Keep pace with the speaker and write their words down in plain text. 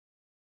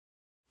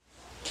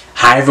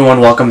Hi everyone,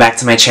 welcome back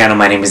to my channel.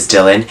 My name is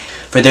Dylan.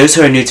 For those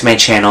who are new to my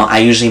channel, I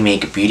usually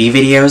make beauty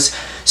videos,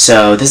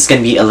 so this is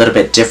going to be a little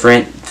bit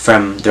different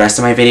from the rest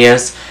of my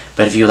videos.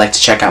 But if you would like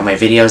to check out my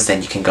videos,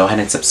 then you can go ahead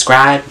and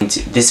subscribe.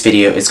 This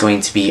video is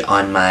going to be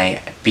on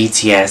my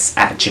BTS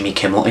at Jimmy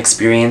Kimmel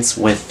experience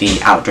with the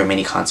outdoor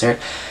mini concert.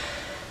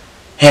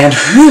 And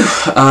whew,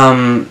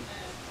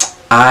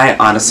 I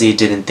honestly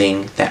didn't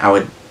think that I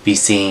would be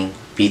seeing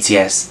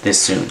BTS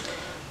this soon.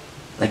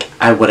 Like,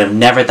 I would have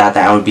never thought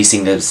that I would be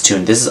seeing this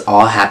soon. This is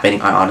all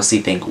happening, I honestly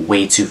think,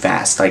 way too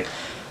fast. Like,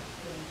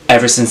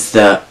 ever since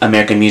the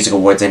American Music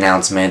Awards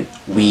announcement,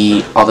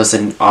 we, all of a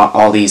sudden,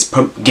 all these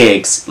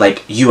gigs,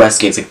 like US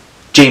gigs, like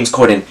James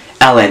Corden,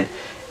 Ellen,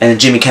 and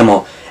Jimmy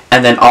Kimmel,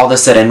 and then all of a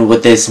sudden,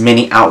 with this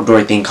mini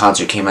outdoor theme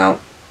concert came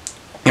out,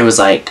 it was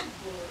like,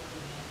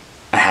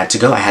 I had to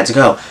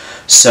go.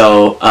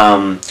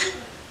 So,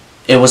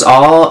 it was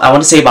all, I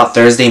want to say about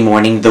Thursday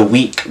morning, the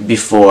week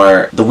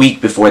before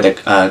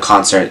the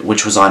concert,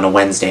 which was on a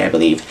Wednesday, I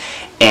believe.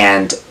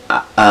 And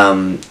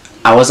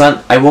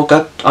I woke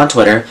up on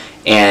Twitter,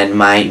 and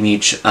my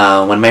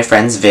one of my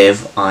friends,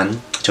 Viv,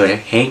 on Twitter,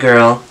 hey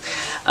girl,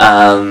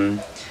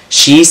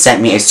 she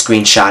sent me a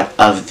screenshot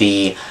of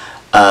the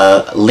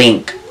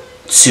link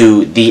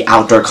to the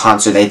outdoor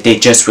concert that they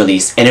just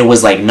released, and it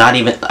was like not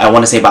even, I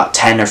want to say about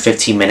 10 or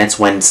 15 minutes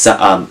when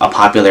a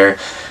popular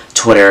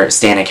Twitter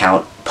stan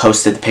account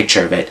posted the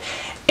picture of it,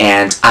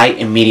 and I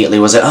immediately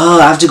was like, oh,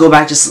 I have to go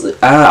back to sleep.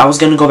 I was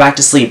gonna go back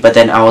to sleep, but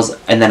then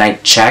I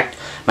checked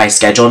my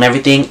schedule and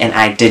everything, and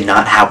I did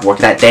not have work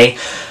that day.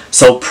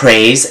 So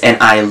praise, and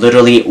I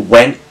literally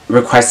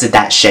requested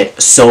that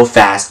shit so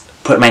fast,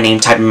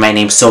 typed in my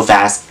name so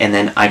fast, and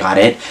then I got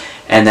it.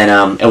 And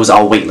then it was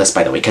all waitlist,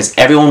 by the way, because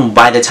everyone,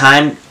 by the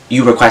time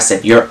you request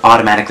it, you're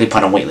automatically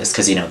put on waitlist,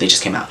 because, you know, they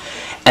just came out.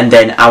 And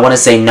then I want to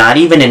say not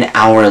even an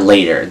hour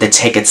later, the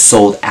tickets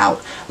sold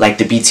out. Like,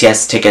 the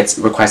BTS tickets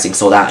requesting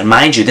sold out. And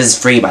mind you, this is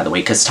free, by the way,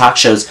 because talk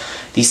shows,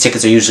 these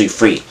tickets are usually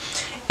free.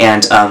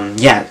 And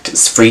yeah,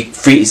 it's free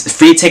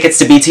tickets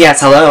to BTS,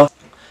 hello.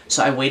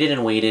 So I waited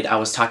and waited. I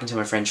was talking to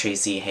my friend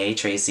Tracy, hey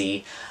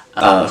Tracy,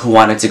 who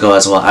wanted to go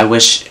as well. I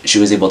wish she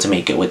was able to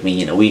make it with me.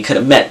 You know, we could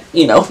have met,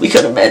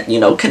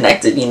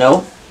 connected,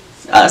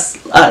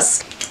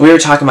 us. We were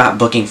talking about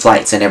booking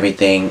flights and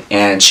everything,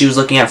 and she was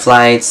looking at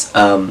flights,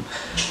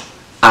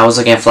 I was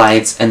looking at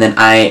flights, and then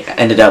I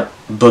ended up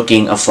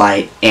booking a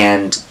flight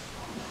and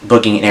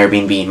booking an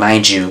Airbnb.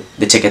 Mind you,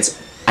 the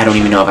tickets, I don't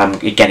even know if I'm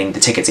getting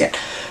the tickets yet.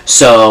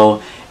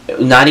 So,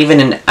 not even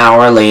an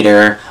hour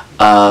later,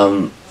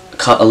 a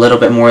little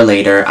bit more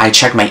later, I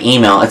checked my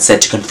email. It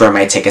said to confirm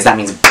my tickets. That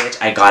means,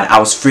 bitch, I got it. I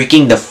was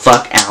freaking the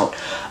fuck out.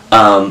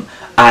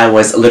 I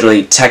was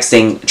literally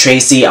texting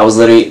Tracy. I was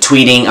literally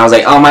tweeting. I was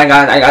like, oh my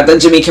god, I got the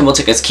Jimmy Kimmel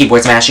tickets.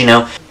 Keyboard smash, you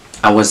know.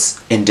 I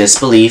was in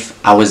disbelief.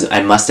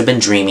 I must have been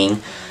dreaming.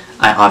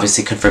 I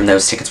obviously confirmed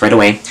those tickets right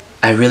away.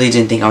 I really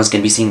didn't think I was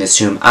going to be seeing this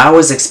soon. I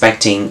was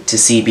expecting to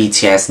see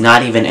BTS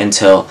not even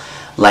until,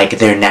 like,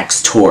 their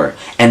next tour.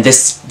 And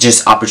this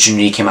just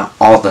opportunity came out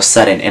all of a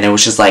sudden. And it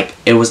was just like,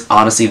 it was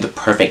honestly the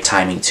perfect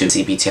timing to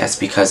see BTS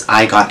because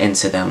I got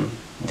into them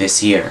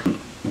this year.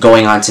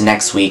 Going on to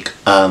next week,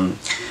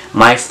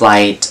 my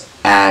flight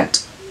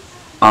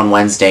on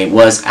Wednesday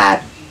was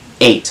at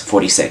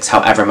 8:46.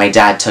 However, my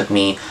dad took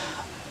me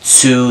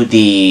to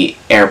the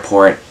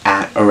airport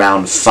at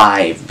around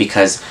 5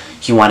 because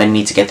he wanted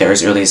me to get there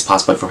as early as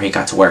possible before he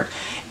got to work.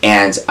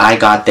 And I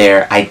got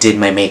there, I did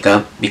my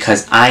makeup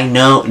because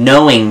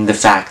knowing the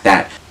fact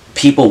that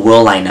people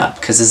will line up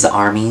because this is the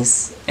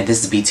ARMYs and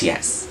this is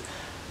BTS.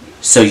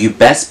 So you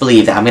best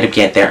believe that I'm going to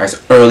get there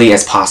as early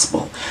as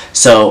possible.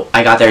 So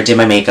I got there, did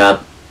my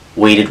makeup,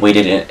 waited,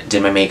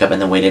 did my makeup,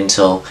 and then waited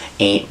until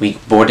 8. We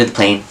boarded the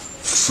plane,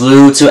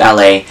 flew to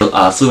LA,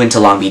 flew into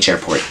Long Beach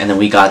Airport, and then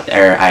we got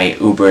there, I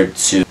Ubered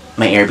to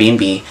my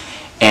Airbnb,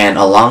 and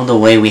along the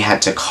way we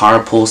had to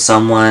carpool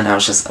someone.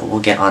 We'll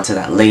get onto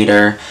that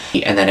later.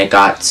 And then I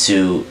got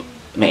to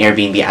my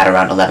Airbnb at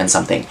around 11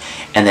 something,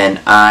 and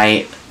then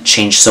I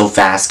changed so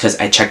fast because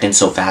I checked in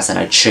so fast, and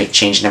I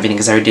changed and everything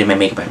because I already did my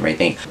makeup and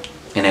everything.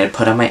 And I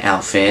put on my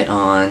outfit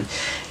on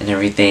and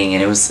everything,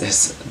 and it was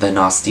the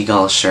Nasty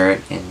Gal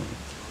shirt, and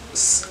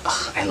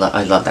I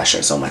love that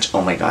shirt so much.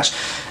 Oh my gosh.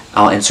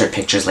 I'll insert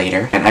pictures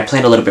later. And I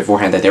planned a little bit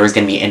beforehand that there was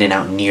going to be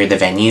In-N-Out near the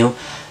venue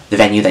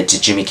that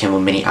Jimmy Kimmel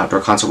mini outdoor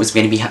concert was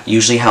going to be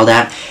usually held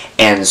at.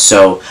 And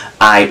so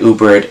I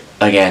Ubered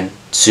again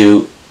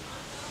to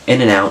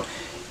In-N-Out,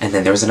 and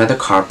then there was another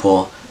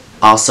carpool.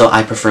 Also,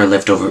 I prefer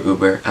Lyft over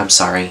Uber. I'm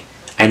sorry.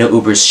 I know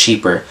Uber's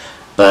cheaper,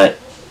 but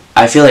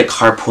I feel like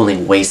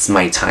carpooling wastes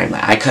my time.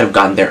 Like, I could have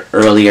gotten there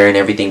earlier and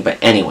everything, but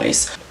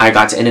anyways, I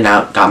got to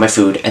In-N-Out, got my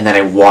food, and then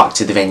I walked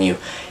to the venue.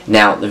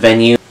 Now, the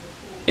venue,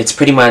 it's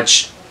pretty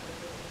much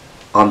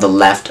on the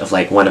left of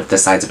like one of the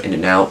sides of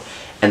In-N-Out,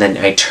 and then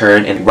I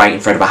turned and right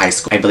in front of a high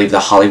school, I believe the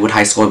Hollywood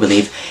High School, I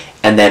believe.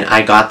 And then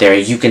I got there.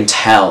 You can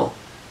tell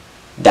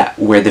that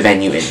where the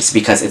venue is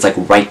because it's like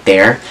right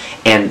there,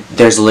 and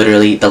there's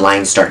literally the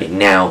line starting.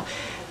 Now,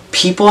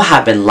 people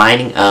have been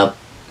lining up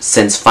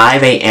since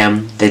 5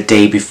 a.m. the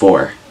day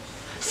before.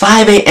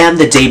 5 a.m.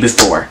 the day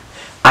before.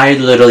 I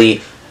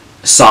literally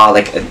saw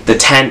like the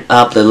tent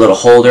up, the little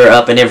holder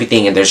up and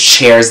everything, and there's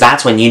chairs.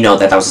 That's when you know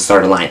that was the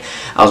start of the line.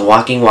 I was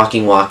walking.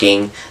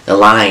 The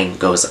line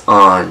goes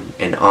on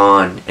and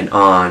on and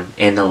on,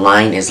 and the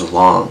line is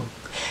long.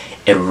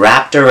 It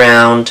wrapped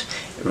around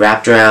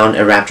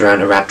until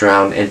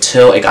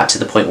it got to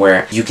the point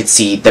where you could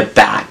see the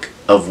back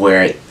of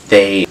where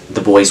the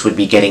boys would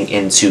be getting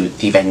into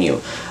the venue.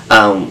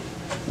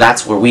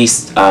 That's where we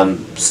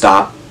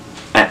stopped.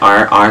 At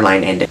our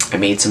line ended. I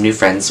made some new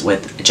friends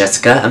with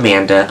Jessica,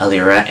 Amanda,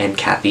 Alira, and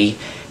Kathy.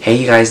 Hey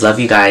you guys,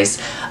 love you guys.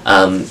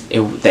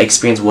 The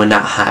experience would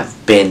not have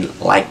been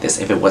like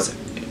this if it was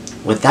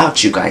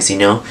without you guys, you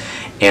know?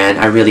 And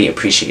I really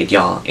appreciate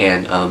y'all,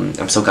 and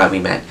I'm so glad we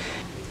met.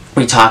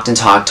 We talked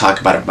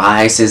about our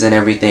biases and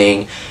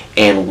everything,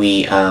 and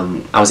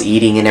I was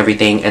eating and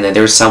everything, and then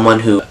there was someone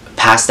who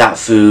passed out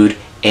food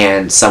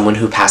and someone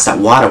who passed out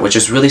water, which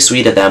was really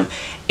sweet of them,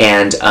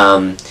 and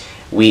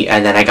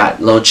then I got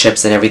little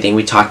chips and everything.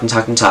 We talked,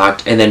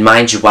 and then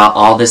mind you, while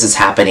all this is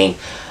happening,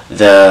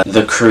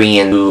 the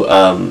Korean who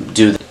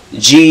do the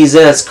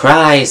Jesus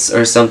Christ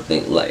or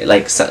something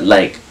like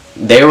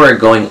they were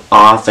going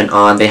off and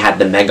on. They had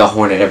the mega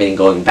horn and everything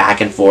going back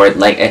and forth.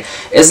 Like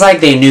it's like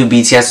they knew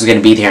BTS was gonna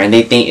be there, and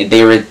they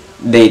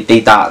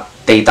thought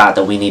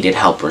that we needed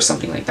help or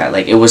something like that.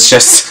 Like it was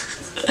just.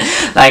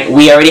 Like,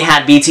 we already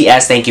had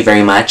BTS, thank you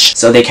very much.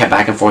 So they kept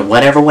back and forth,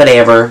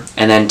 whatever,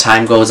 and then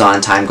time goes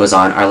on,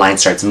 our line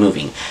starts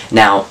moving.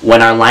 Now,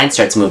 when our line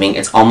starts moving,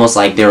 it's almost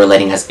like they were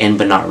letting us in,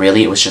 but not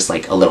really. It was just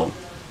like a little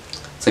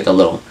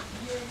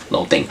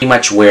thing. Pretty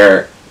much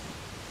where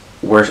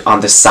we're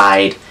on the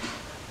side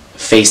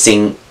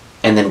facing,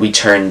 and then we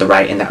turn the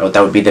right, and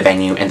that would be the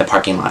venue and the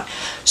parking lot.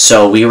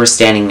 So we were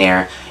standing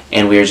there,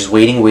 and we were just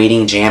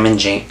waiting, jamming,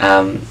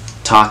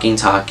 talking,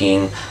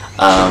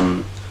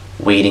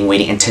 waiting,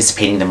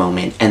 anticipating the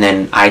moment. And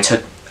then I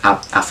took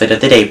outfit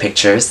of the day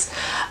pictures.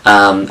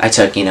 I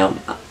took, you know,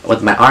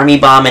 with my army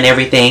bomb and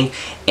everything,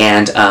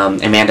 and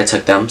Amanda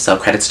took them, so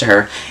credits to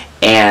her.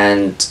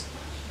 And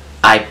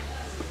I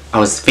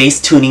was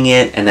face tuning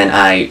it, and then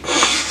I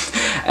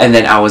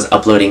was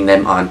uploading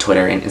them on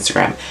Twitter and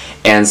Instagram.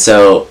 And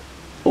so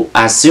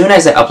as soon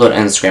as I upload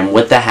on Instagram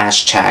with the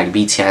hashtag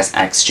BTS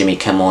X Jimmy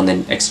Kimmel and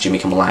then X Jimmy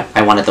Kimmel Live,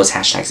 I wanted those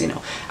hashtags, you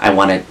know. I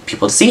wanted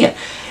people to see it.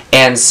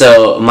 And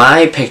so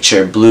my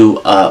picture blew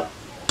up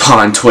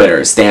on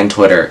Twitter, Stan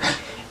Twitter,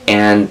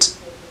 and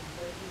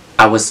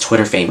I was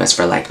Twitter famous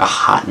for like a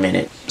hot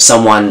minute.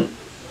 Someone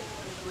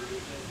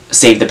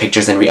saved the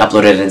pictures and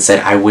re-uploaded it and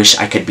said, I wish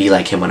I could be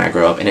like him when I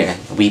grow up. And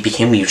we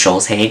became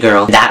mutuals. Hey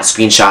girl. That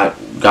screenshot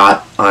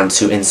got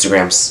onto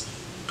Instagram's,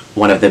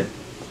 one of the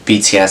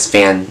BTS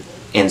fan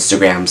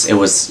Instagrams. It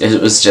was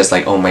just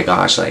like, oh my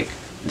gosh, like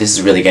this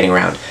is really getting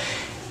around.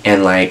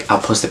 And like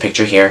I'll post a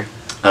picture here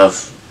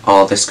of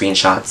all the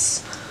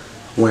screenshots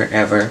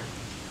wherever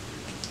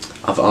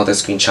of all the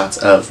screenshots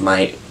of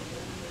my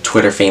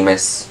Twitter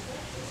famous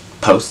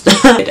post.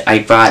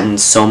 I've gotten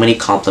so many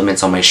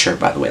compliments on my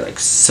shirt, by the way, like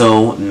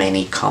so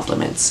many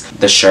compliments.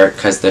 The shirt,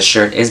 because the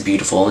shirt is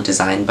beautiful,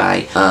 designed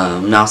by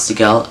Nasty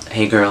Girl.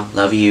 Hey girl,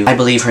 love you. I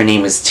believe her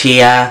name is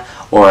Tia,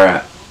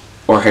 or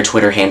her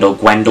Twitter handle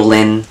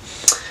Gwendolyn.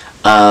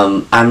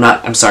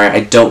 I'm sorry,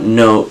 I don't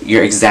know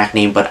your exact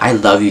name, but I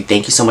love you.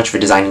 Thank you so much for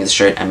designing this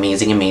shirt.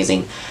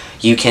 Amazing.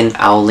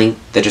 I'll link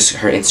just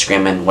her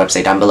Instagram and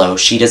website down below.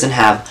 She doesn't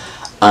have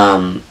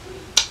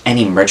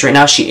any merch right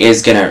now. She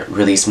is gonna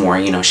release more,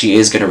 you know. She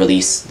is gonna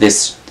release the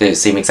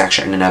same exact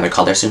shirt in another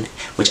color soon,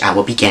 which I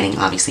will be getting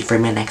obviously for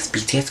my next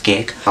BTS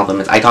gig.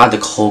 Compliments. I got the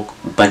whole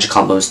bunch of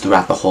compliments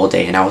throughout the whole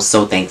day, and I was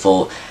so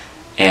thankful.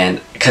 And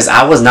because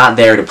I was not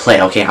there to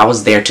play, okay, I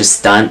was there to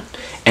stunt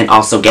and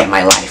also get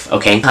my life,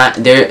 okay.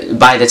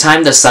 By the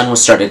time the sun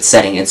started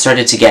setting, it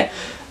started to get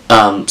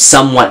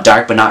somewhat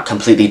dark, but not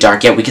completely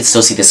dark yet. We could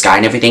still see the sky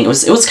and everything. It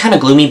was kind of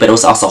gloomy, but it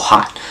was also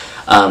hot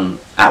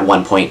at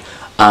one point.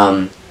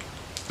 Even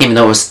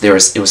though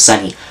it was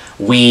sunny.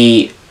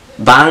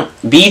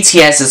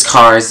 BTS's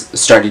cars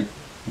started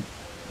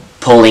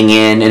pulling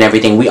in and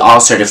everything. We all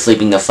started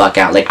flipping the fuck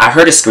out. Like I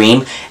heard a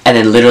scream, and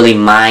then literally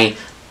my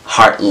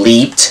heart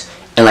leaped,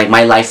 and like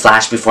my life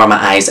flashed before my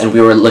eyes, and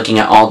we were looking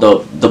at all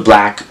the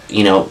black,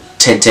 you know,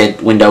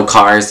 tinted window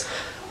cars,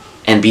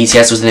 and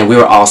BTS was in there. We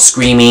were all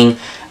screaming.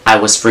 I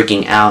was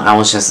freaking out. I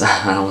was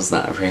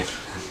not ready.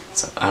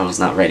 So I was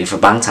not ready for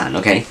Bangtan,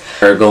 okay?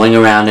 They're going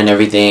around and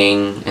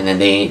everything, and then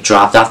they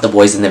dropped off the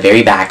boys in the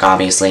very back,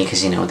 obviously,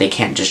 because, you know, they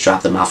can't just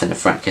drop them off in the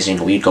front, because, you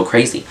know, we'd go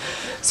crazy.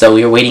 So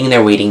we were waiting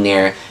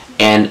there,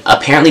 and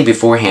apparently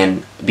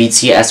beforehand,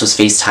 BTS was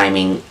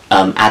FaceTiming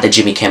at the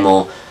Jimmy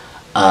Kimmel,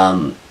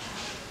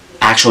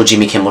 actual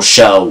Jimmy Kimmel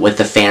show with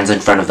the fans in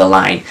front of the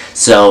line.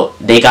 So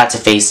they got to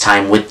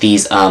FaceTime with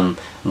these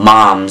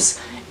moms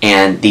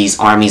and these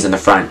armies in the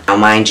front. Now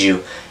mind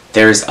you,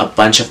 there's a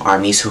bunch of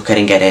armies who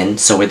couldn't get in,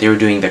 so they were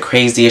doing the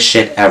craziest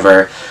shit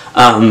ever.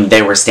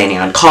 They were standing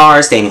on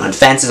cars, standing on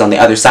fences on the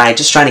other side,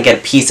 just trying to get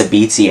a piece of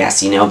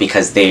BTS, you know,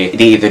 because they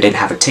either didn't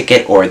have a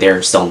ticket or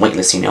they're still on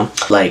waitlist, you know.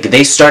 Like,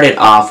 they started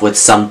off with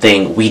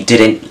something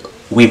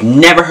we've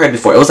never heard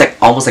before. It was like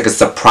almost like a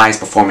surprise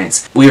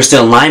performance. We were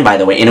still in line, by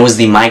the way, and it was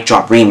the mic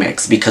drop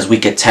remix, because we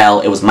could tell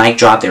it was mic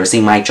drop. They were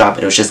singing mic drop.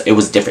 It was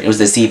different. It was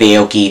the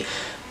Sivayoki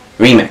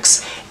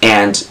remix,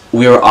 and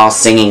we were all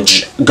singing,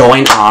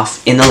 going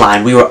off in the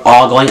line. We were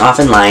all going off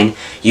in line.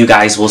 You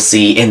guys will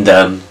see in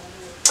the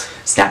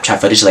Snapchat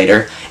footage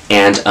later.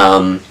 And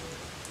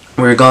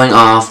we were going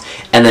off,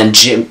 and then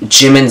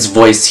Jimin's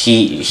voice,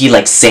 he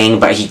like sang,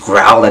 but he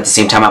growled at the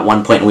same time at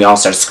one point, and we all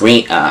started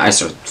screaming. I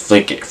started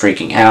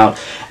freaking out.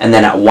 And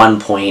then at one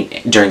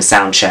point during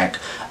sound check,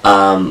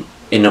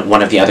 in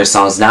one of the other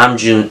songs,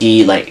 Namjoon,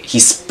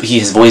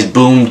 his voice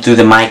boomed through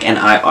the mic, and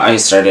I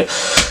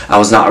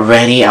was not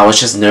ready. I was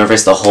just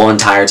nervous the whole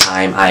entire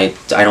time. I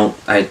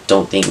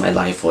don't think my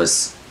life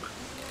was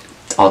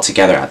all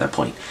together at that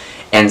point.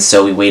 And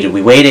so we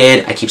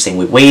waited. I keep saying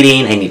we're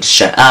waiting. I need to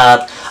shut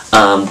up.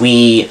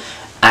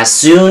 As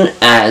soon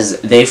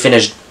as they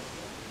finished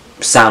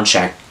sound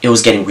check, it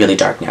was getting really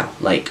dark now,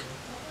 like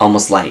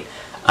almost light,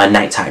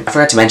 nighttime. I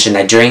forgot to mention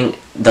that during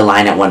the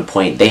line at one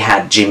point, they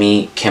had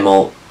Jimmy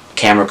Kimmel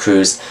camera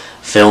crews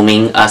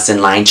filming us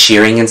in line,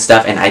 cheering and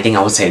stuff, and I think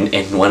I was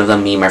in one of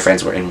them. Me and my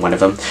friends were in one of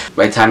them.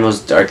 By the time it was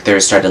dark, they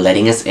started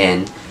letting us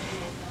in,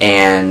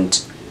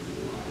 and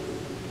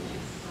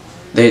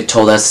they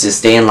told us to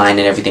stay in line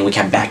and everything. We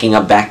kept backing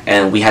up,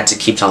 and we had to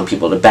keep telling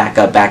people to back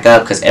up,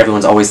 because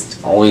everyone's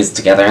always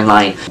together in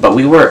line. But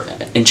we were,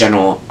 in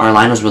general, our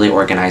line was really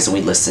organized, and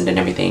we listened and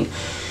everything.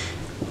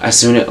 As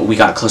soon as we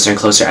got closer and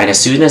closer, and as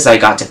soon as I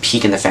got to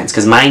peek in the fence,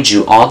 because mind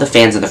you, all the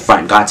fans in the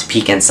front got to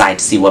peek inside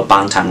to see what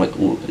Bangtan was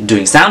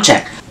doing sound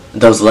check.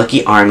 Those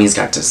lucky armies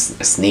got to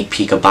sneak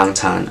peek of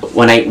Bangtan.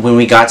 When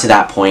we got to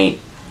that point,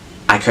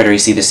 I could already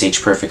see the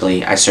stage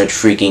perfectly. I started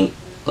freaking,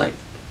 like,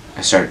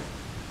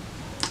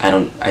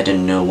 I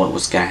didn't know what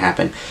was gonna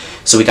happen.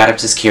 So we got up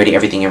to security,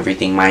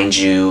 everything. Mind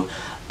you,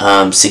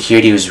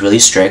 security was really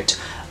strict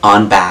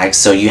on bags,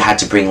 so you had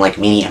to bring like a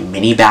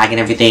mini bag and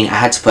everything. I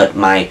had to put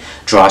my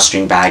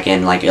drawstring bag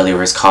in like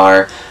Illyra's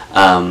car,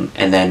 and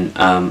then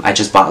I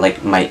just bought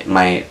like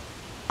my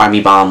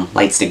Army Bomb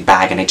light stick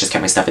bag, and I just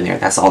kept my stuff in there.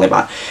 That's all I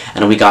bought.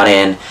 And then we got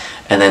in,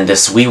 and then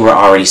we were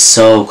already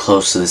so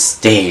close to the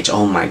stage.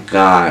 Oh my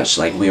gosh,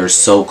 like we were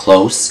so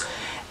close.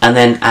 And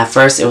then at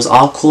first it was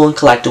all cool and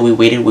collected. We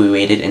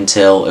waited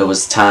until it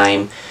was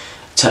time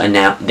to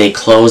announce. They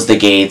closed the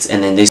gates,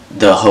 and then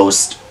the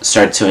host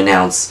started to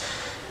announce,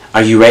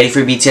 "Are you ready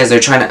for BTS?"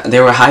 They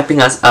were hyping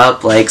us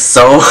up like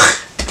so.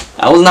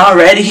 I was not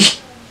ready.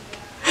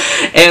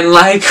 And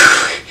like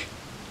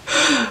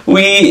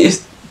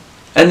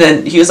and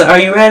then he was like, "Are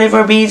you ready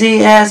for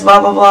BTS? Blah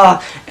blah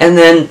blah." And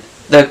then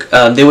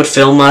they would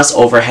film us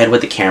overhead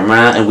with the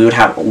camera, and we would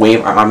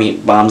wave our army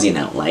bombs, you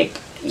know, like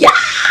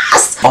yes.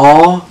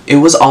 It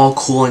was all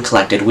cool and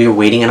collected. We were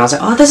waiting, and I was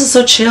like, "Oh, this is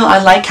so chill. I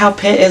like how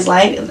Pit is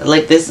like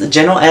this.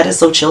 General Ed is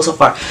so chill so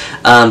far."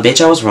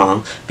 Bitch, I was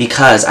wrong,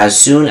 because as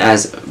soon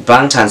as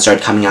Bangtan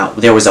started coming out,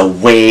 there was a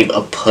wave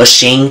of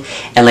pushing,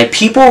 and like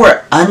people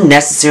were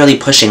unnecessarily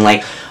pushing.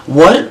 Like,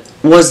 what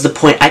was the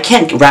point? I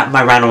can't wrap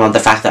my mind around the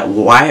fact that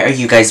why are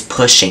you guys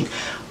pushing?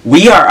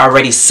 We are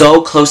already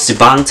so close to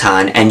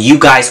Bangtan, and you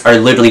guys are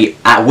literally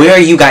at where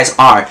you guys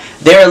are.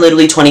 They're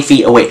literally 20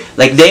 feet away.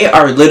 Like, they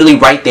are literally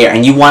right there,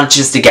 and you want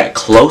just to get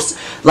close?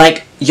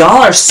 Like,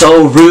 y'all are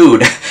so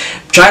rude.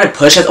 Trying to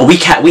push us.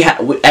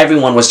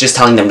 Everyone was just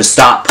telling them to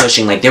stop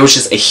pushing. Like, there was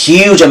just a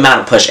huge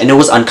amount of push, and it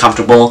was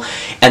uncomfortable.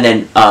 And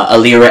then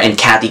Alira and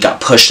Kathy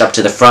got pushed up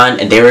to the front,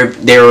 and they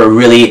were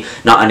really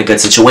not in a good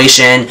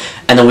situation.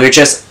 And then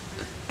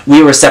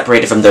we were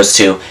separated from those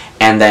two,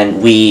 and then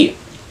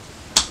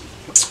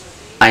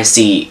I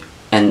saw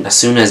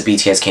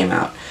BTS came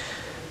out,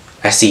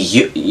 I see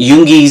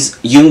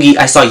Yoongi.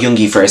 I saw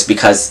Yoongi first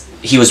because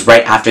he was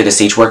right after the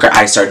stage worker.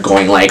 I started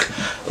going like,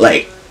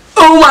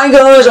 oh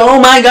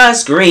my gosh,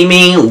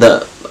 screaming,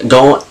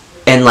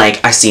 and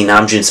like I see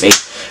Namjoon's face,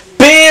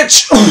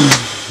 bitch.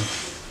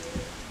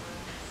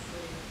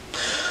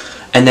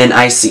 And then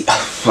I see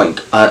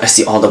I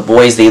see all the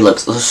boys. They look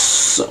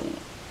so,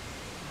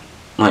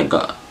 my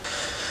god.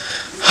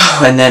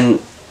 And then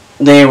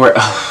they were,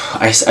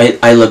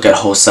 I look at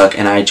Hosuk,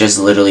 and I just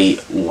literally,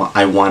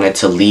 I wanted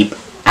to leap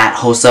at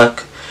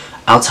Hosuk.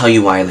 I'll tell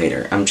you why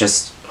later. Oh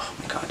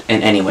my god.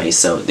 And anyway,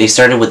 so they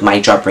started with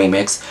Mic Drop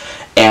Remix,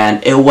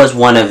 and it was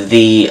one of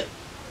the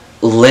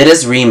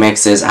littest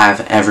remixes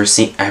I've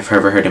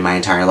ever heard in my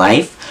entire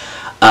life.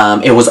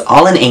 It was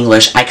all in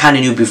English. I kind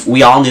of knew,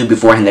 we all knew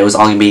beforehand that it was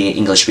all going to be in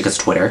English because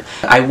of Twitter.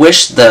 I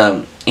wish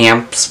the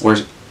amps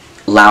were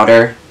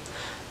louder,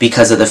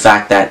 because of the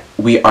fact that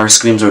our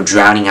screams were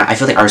drowning out. I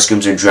feel like our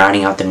screams were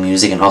drowning out the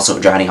music and also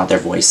drowning out their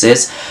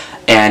voices.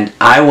 And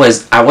I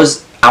was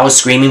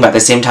screaming, but at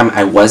the same time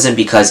I wasn't,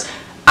 because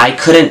I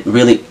couldn't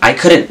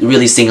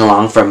really sing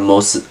along for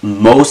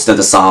most of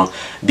the song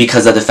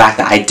because of the fact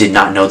that I did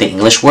not know the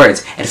English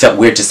words, and it felt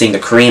weird to sing the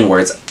Korean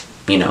words,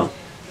 you know,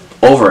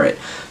 over it.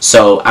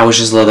 So I was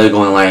just literally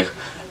going like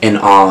in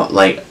awe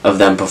like of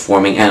them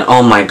performing, and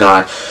oh my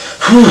god,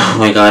 oh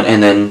my god.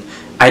 And then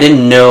I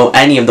didn't know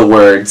any of the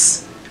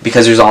words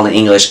because it was all in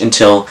English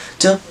until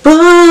to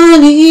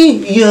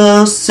body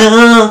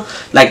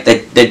yourself, like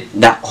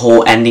that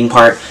whole ending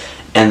part.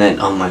 And then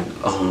oh my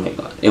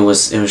god, it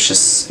was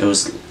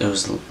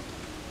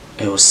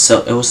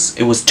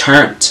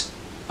turned,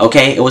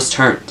 okay, it was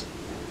turned.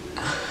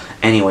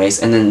 Anyways,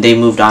 and then they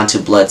moved on to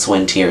Blood, Sweat,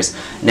 and Tears.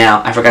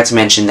 Now I forgot to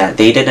mention that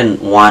they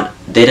didn't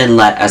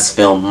let us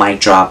film Mic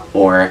Drop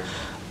or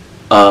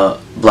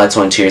Blood,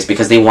 Sweat, and Tears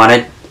because they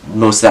wanted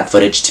most of that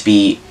footage to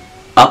be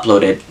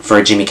uploaded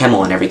for Jimmy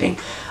Kimmel and everything,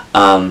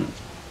 so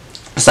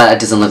that it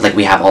doesn't look like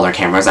we have all our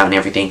cameras out and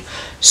everything.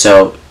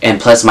 So, and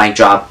plus Mic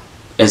Drop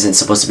isn't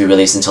supposed to be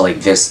released until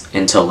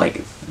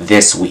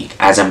this week,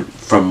 as I'm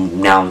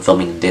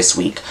filming this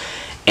week,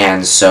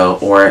 and so,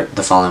 or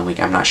the following week,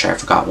 I'm not sure, I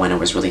forgot when it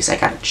was released, I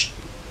gotta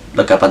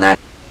look up on that.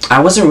 I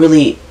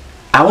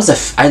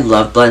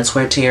love Blood,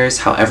 Sweat, Tears,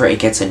 however it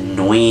gets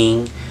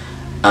annoying,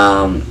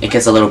 it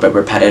gets a little bit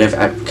repetitive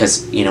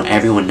because, you know,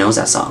 everyone knows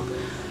that song.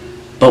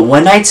 But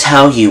when I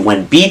tell you,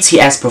 when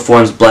BTS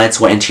performs Blood,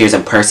 Sweat, and Tears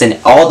in person,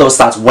 all those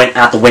thoughts went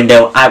out the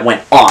window. I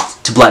went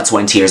off to Blood,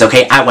 Sweat, and Tears,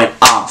 okay? I went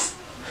off.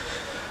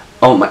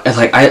 Oh my,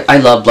 like, I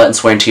love Blood,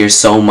 Sweat, and Tears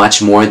so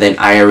much more than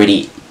I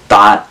already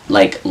thought,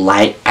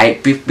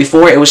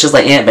 before it was just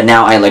like, but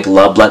now I, like,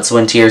 love Blood,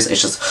 Sweat, and Tears.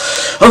 It's just,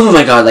 oh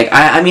my god, like,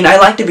 I mean, I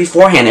liked it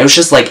beforehand. It was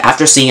just, like,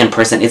 after seeing it in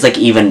person, it's, like,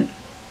 even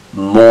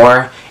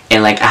more,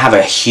 and, like, I have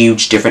a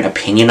huge different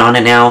opinion on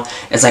it now.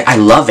 It's, like, I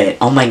love it.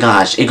 Oh my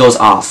gosh, it goes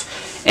off.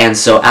 And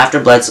so after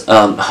Blood,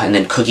 and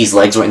then Cookie's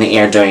legs were in the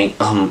air during,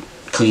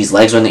 Cookie's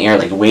legs were in the air,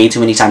 like, way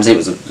too many times. It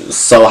was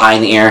so high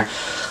in the air.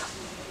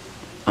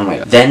 Oh my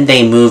god. Then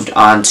they moved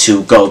on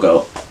to Go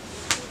Go.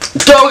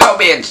 Go Go,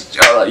 bitch!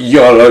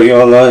 YOLO,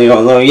 YOLO,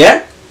 YOLO,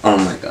 yeah? Oh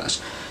my gosh.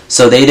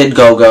 So they did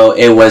Go Go.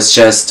 It was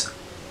just,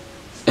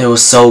 it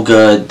was so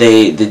good.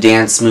 The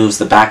dance moves,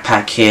 the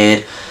Backpack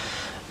Kid,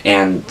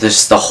 and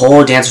the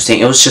whole dance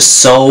routine, it was just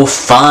so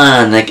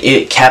fun. Like,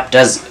 it kept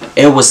us,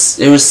 they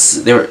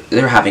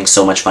were having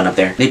so much fun up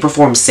there. They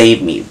performed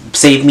Save Me.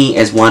 Save Me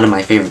is one of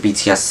my favorite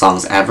BTS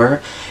songs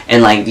ever.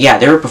 And, like, yeah,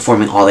 they were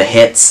performing all the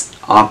hits.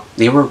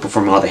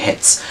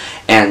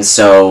 And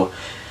so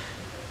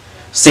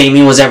Save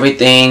Me was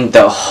everything.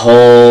 The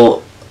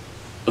whole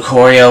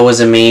choreo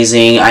was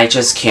amazing. I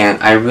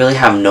really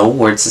have no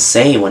words to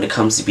say when it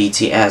comes to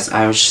BTS.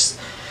 I was just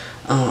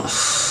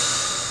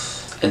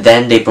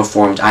then they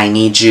performed I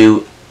Need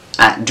You.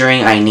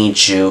 During I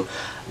Need You,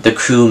 the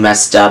crew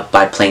messed up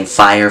by playing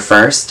Fire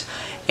first,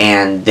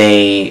 and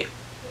they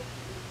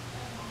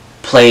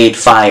played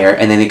Fire,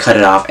 and then they cut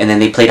it off, and then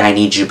they played I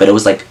Need You, but it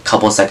was like a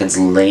couple of seconds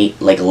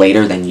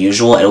later than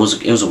usual. It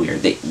was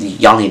weird.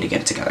 Y'all need to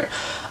get it together.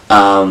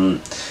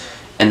 And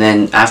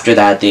then after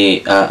that,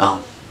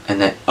 and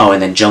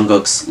then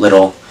Jungkook's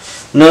little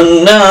no,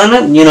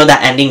 you know,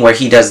 that ending where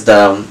he does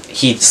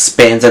he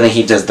spins and then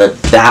he does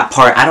that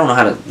part. I don't know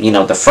how to, you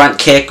know, the front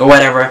kick or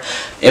whatever.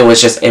 It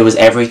was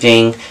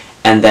everything.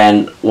 And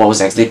then, what was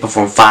next? They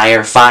performed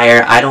Fire.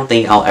 I don't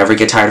think I'll ever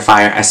get tired of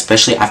Fire,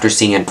 especially after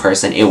seeing it in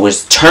person. It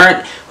was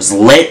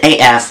lit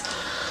AF.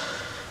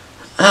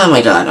 Oh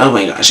my god, oh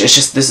my gosh.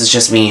 This is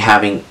just me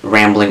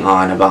rambling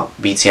on about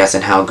BTS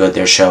and how good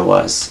their show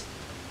was.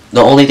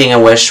 The only thing I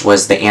wish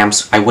was the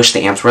amps. I wish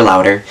the amps were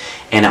louder,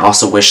 and I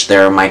also wish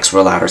their mics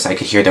were louder so I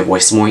could hear their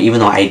voice more, even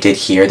though I did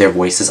hear their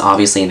voices,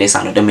 obviously, and they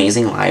sounded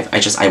amazing live.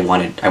 I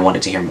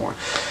wanted to hear more.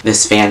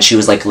 This fan, she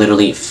was, like,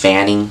 literally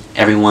fanning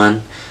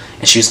everyone.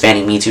 And she was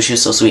fanning me too. She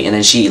was so sweet. And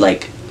then she,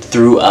 like,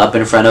 threw up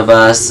in front of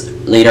us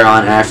later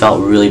on, and I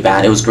felt really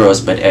bad. It was gross,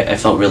 but I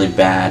felt really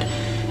bad.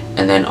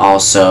 And then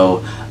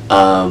also,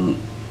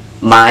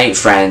 my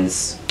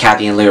friends,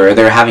 Kathy and Lyra,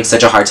 they were having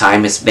such a hard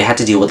time. They had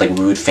to deal with, like,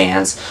 rude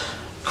fans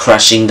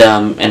crushing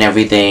them and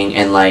everything.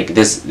 And, like,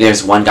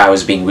 there's one guy who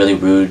was being really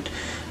rude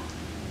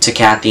to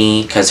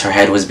Kathy because her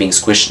head was being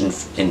squished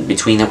in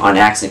between them on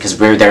accident because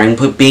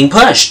they're being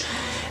pushed.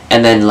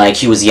 And then, like,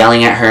 he was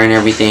yelling at her and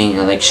everything,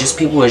 and, like,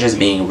 people were just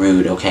being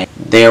rude, okay?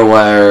 There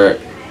were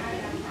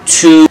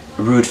 2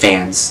 rude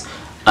fans.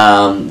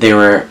 They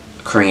were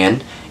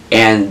Korean,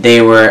 and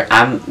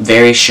I'm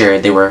very sure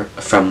they were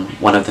from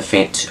one of the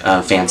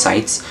fan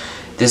sites.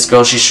 This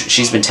girl,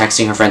 she's been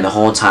texting her friend the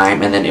whole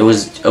time, and then it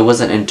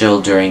wasn't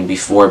until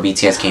before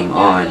BTS came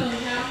on,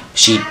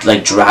 she,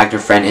 like, dragged her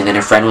friend, and then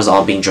her friend was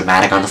all being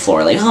dramatic on the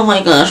floor, like, oh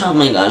my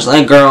gosh,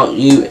 like, girl,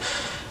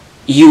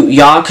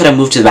 y'all could have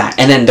moved to the back.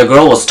 And then the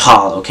girl was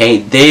tall, okay?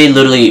 They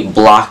literally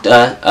blocked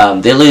a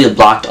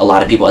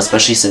lot of people,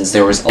 especially since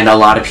and a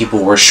lot of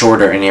people were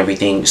shorter and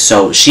everything.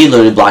 So she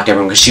literally blocked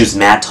everyone because she was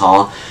mad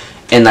tall,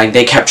 and, like,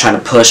 they kept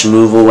trying to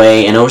move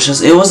away, and it was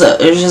just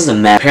a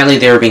mess. Apparently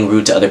they were being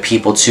rude to other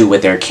people too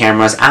with their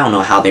cameras. I don't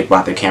know how they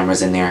brought their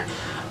cameras in there.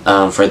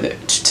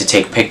 to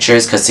take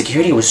pictures, because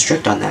security was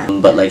strict on that.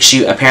 But like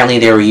apparently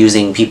they were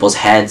using people's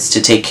heads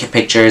to take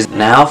pictures.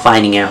 Now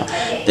finding out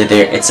that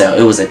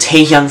it was a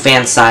Taehyung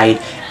fan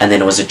site, and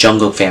then it was a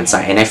Jungkook fan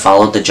site, and I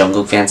followed the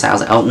Jungkook fan site. I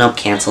was like, oh nope,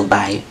 canceled,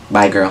 bye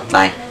girl,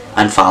 bye,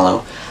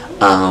 unfollow.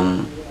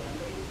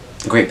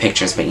 Great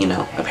pictures, but you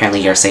know,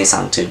 apparently you're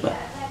Saesang too, but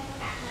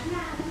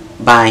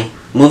bye.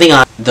 Moving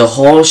on. The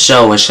whole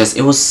show was just,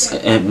 it was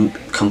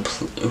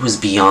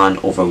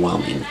beyond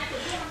overwhelming,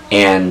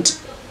 and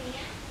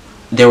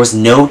there was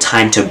no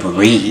time to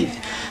breathe.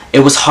 It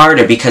was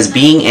harder because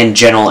being in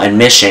general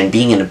admission,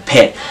 being in a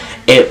pit,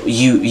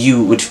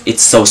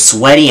 it's so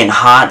sweaty and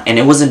hot, and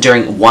it wasn't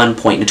during one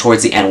point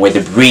towards the end where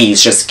the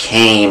breeze just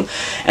came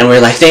and we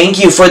were like,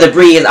 thank you for the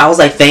breeze. I was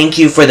like, thank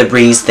you for the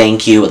breeze,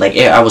 thank you. Like,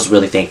 I was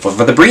really thankful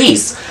for the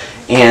breeze.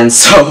 And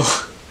so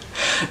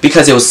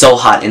because it was so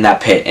hot in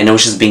that pit and it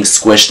was just being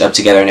squished up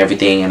together and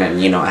everything, and then,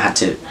 you know, I had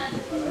to,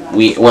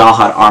 we all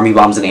had army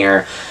bombs in the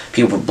air,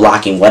 people were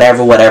blocking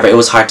whatever. It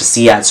was hard to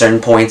see at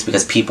certain points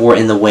because people were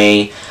in the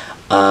way.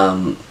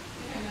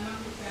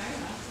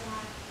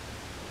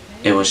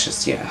 It was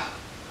just, yeah,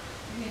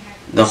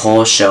 the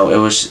whole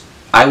show,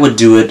 I would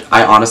do it,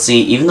 I honestly,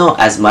 even though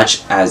as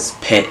much as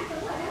Pit,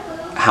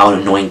 how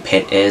annoying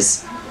Pit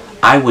is,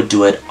 I would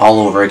do it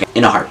all over again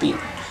in a heartbeat.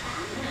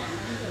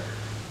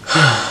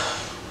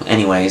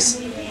 Anyways,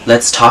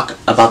 let's talk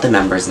about the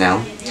members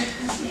now.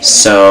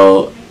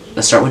 So,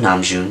 let's start with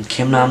Namjoon.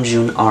 Kim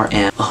Namjoon,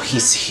 RM. Oh,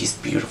 he's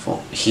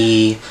beautiful.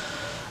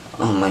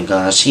 Oh my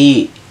gosh,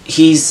 he's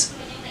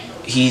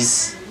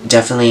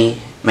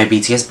definitely my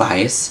BTS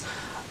bias.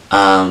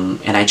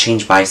 And I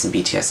changed bias in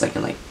BTS like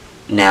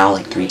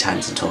 3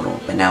 times in total,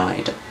 but now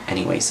I don't.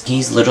 Anyways,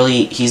 he's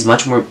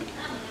much more,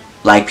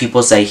 like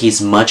people say, he's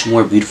much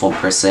more beautiful in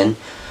person.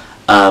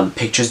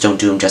 Pictures don't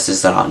do him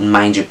justice at all.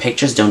 Mind you,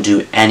 pictures don't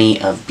do any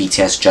of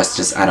BTS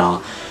justice at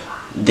all.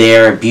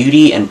 Their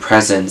beauty and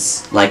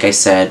presence, like I've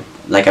said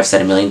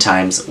a million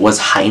times, was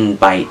heightened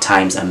by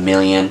times a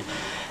million.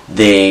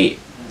 They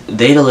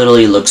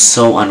literally look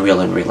so unreal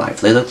in real life.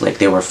 They look like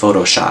they were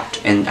photoshopped,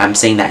 and I'm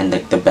saying that in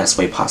the best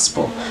way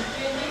possible.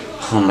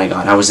 Oh my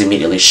god, I was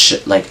immediately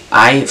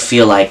I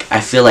feel like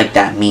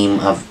that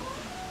meme of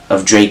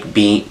Drake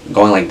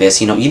going like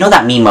this. You know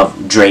that meme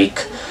of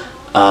Drake,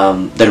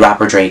 the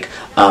rapper Drake,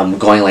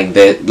 going like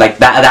this, like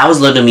that. That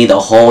was literally me the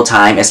whole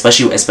time,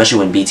 especially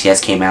when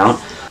BTS came out.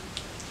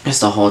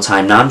 Just the whole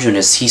time. Namjoon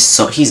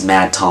he's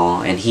mad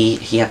tall, and he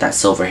had that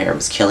silver hair. It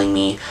was killing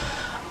me.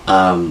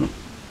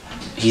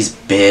 He's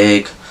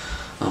big.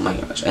 Oh my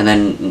gosh. And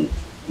then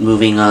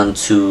moving on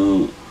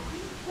to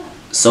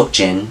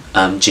Seokjin,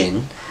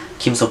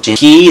 Kim Seokjin.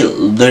 He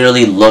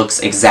literally looks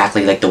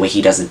exactly like the way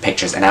he does in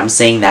pictures, and I'm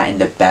saying that in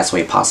the best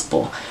way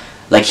possible.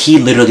 Like, he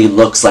literally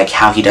looks like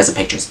how he does in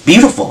pictures.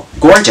 Beautiful,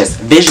 gorgeous,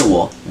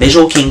 visual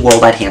king,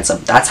 worldwide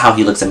handsome. That's how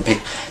he looks in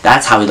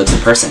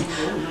person,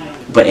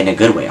 but in a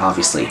good way,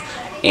 obviously.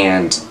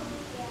 And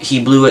he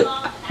blew it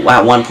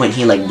at one point.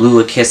 He like blew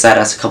a kiss at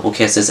us, a couple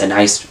kisses, and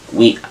a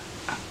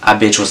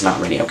bitch was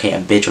not ready, okay? A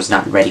bitch was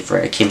not ready for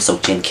a Kim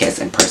Seokjin kiss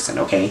in person,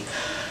 okay?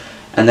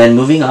 And then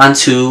moving on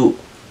to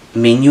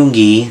Min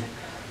Yoongi.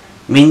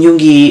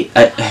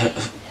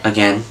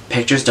 Again,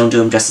 pictures don't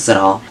do him justice at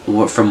all.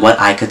 From what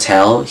I could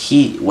tell,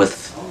 he was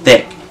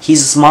thick.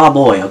 He's a small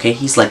boy, okay?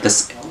 He's like the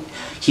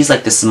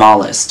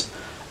smallest.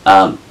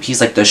 He's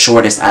like the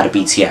shortest out of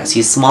BTS.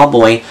 He's a small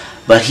boy,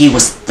 but he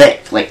was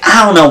thick. Like,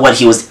 I don't know what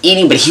he was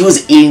eating, but he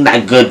was eating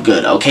that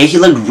good, okay? He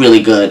looked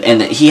really good,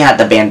 and he had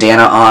the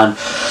bandana on.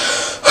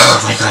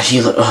 Oh my god,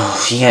 he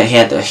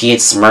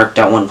had smirked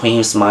at one point. He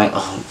was smiling.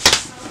 Oh,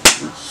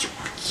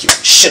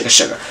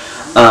 sugar.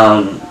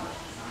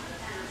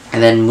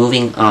 And then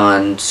moving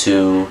on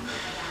to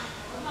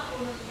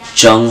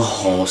Jung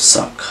Ho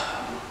Suk.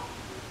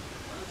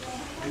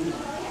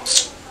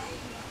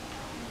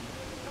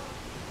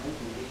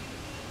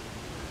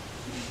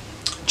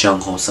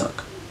 Jung Ho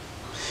Suk,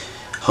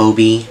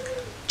 Hobie,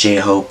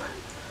 J-Hope.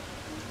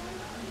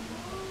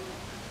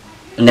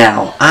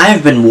 Now,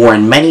 I've been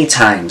warned many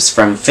times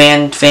from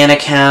fan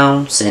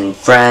accounts and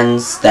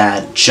friends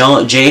that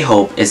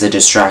J-Hope is a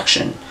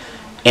distraction.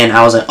 And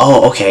I was like,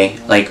 oh, okay,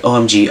 like,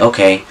 OMG,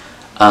 okay.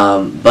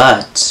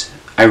 But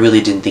I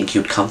really didn't think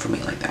you'd come for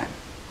me like that.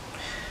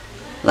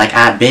 Like,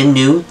 I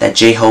knew that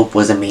J-Hope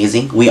was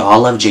amazing. We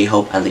all love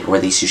J-Hope, or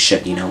at least you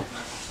should, you know.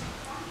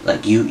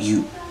 Like,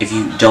 if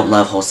you don't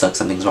love Ho Suk,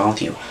 something's wrong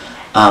with you.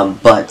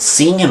 But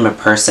seeing him in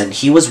person,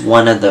 he was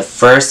one of the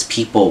first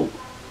people.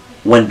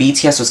 When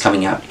BTS was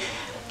coming out,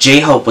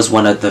 J-Hope was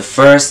one of the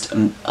first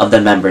of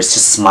the members to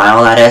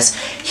smile at us.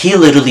 He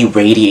literally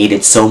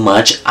radiated so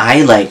much.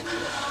 I like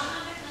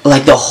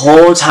the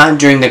whole time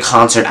during the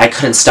concert, I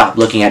couldn't stop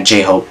looking at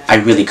J-Hope. I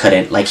really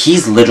couldn't. Like,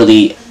 he's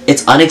literally,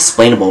 it's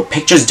unexplainable.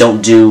 Pictures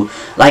don't do,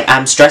 like,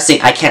 I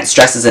can't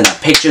stress this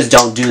enough. Pictures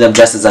don't do them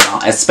justice at all,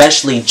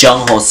 especially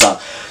Jung Ho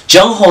Suk.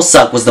 Jung Ho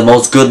Suk was the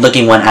most good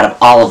looking one out of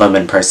all of them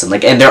in person.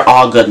 Like, and they're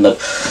all good look.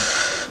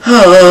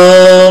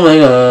 Oh my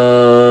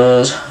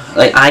gosh.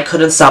 Like, I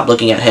couldn't stop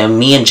looking at him.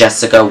 Me and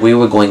Jessica, we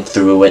were going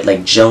through it.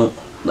 Like,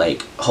 like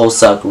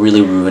Hoseok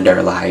really ruined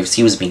our lives.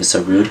 He was being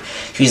so rude.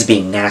 He was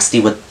being nasty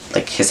with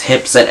like his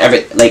hips and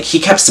like he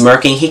kept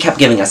smirking. He kept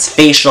giving us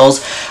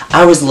facials.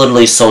 I was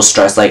literally so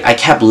stressed. Like I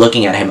kept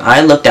looking at him.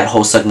 I looked at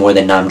Hoseok more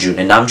than Namjoon,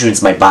 and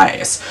Namjoon's my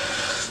bias.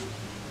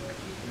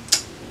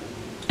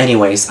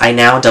 Anyways, I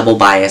now double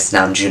bias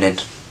Namjoon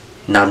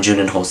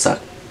and Hoseok.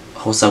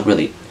 Hoseok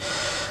really,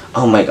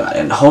 oh my god,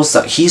 and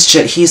Hoseok,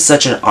 he's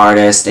such an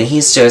artist, and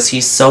he's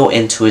so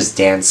into his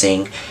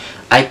dancing.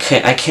 I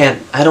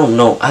don't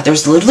know,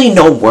 there's literally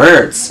no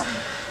words.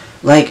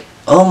 Like,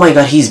 oh my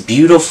god, he's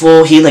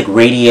beautiful. He like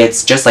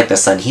radiates just like the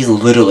sun. He's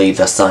literally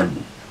the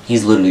sun.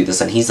 He's literally the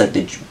sun. He's like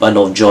the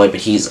bundle of joy,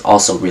 but he's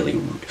also really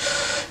rude.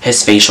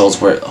 His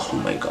facials were,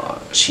 oh my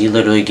gosh, he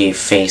literally gave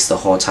face the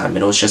whole time,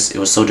 and it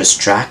was so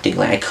distracting.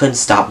 Like I couldn't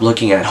stop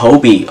looking at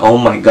Hobie. Oh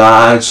my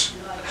gosh,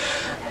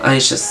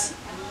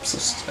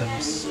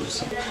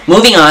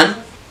 Moving on,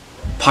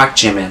 Park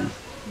Jimin.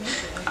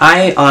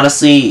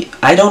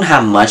 I don't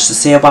have much to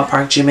say about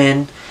Park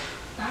Jimin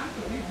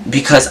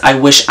because I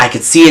wish I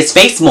could see his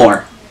face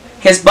more.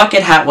 His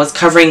bucket hat was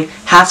covering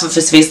half of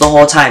his face the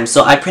whole time,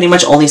 so I pretty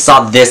much only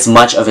saw this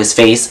much of his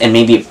face and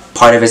maybe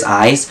part of his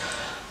eyes.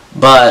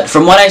 But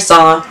from what I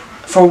saw,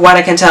 for what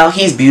I can tell,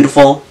 he's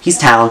beautiful, he's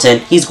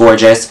talented, he's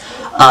gorgeous.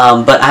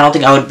 But I don't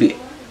think I would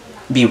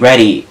be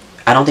ready.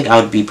 I don't think I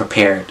would be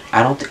prepared.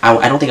 I don't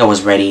think I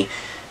was ready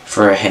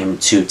for him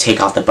to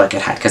take off the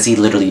bucket hat because he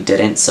literally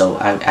didn't. So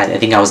I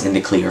think I was in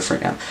the clear for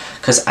him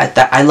because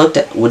I looked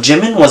at, well,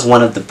 Jimin was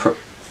one of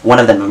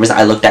the members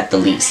I looked at the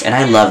least, and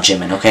I love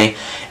Jimin. Okay,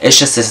 it's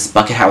just his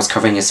bucket hat was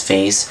covering his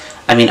face.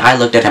 I mean, I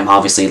looked at him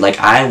obviously. Like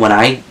when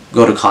I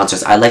go to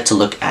concerts, I like to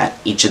look at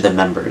each of the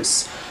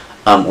members.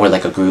 Or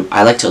like a group,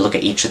 I like to look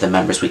at each of the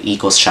members with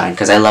equal shine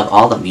because I love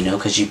all of them, you know,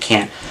 because you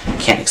can't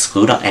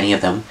exclude any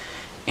of them.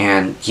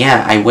 And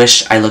yeah, I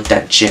wish I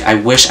got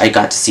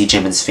to see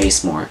Jimin's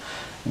face more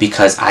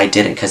because I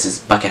didn't, because his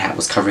bucket hat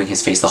was covering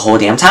his face the whole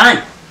damn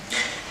time.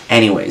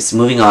 Anyways,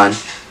 moving on.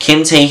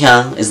 Kim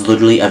Taehyung is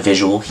literally a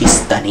visual. He's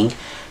stunning.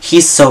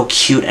 He's so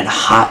cute and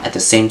hot at the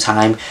same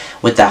time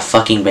with that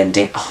fucking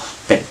bandana. Oh,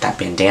 that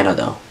bandana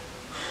though.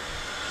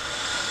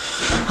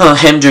 Oh,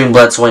 him during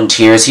Blood, Sweat, and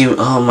Tears.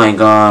 Oh my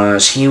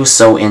gosh, he was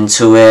so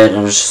into it. It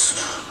was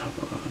just...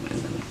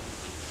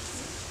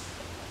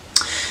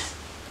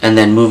 And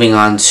then moving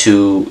on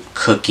to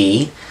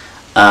Cookie,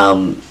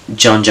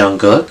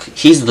 Jungkook.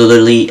 He's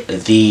literally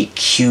the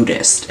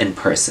cutest in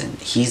person.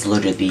 He's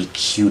literally the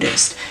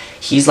cutest.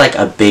 He's like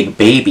a big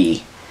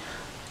baby.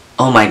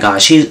 Oh my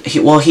gosh, he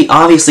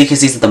obviously,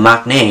 because he's the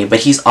maknae, but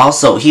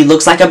he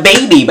looks like a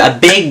baby, a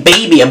big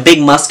baby, a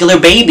big muscular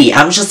baby.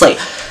 I'm just like,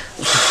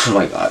 oh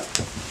my god.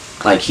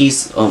 Like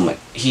he's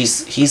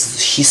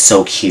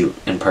so cute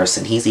in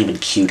person. He's even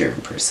cuter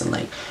in person.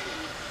 Like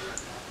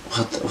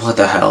what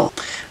the hell?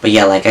 But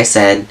yeah, like I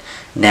said,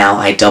 now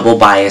I double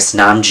bias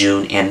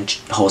Namjoon and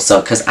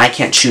Hoseok because I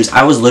can't choose.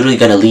 I was literally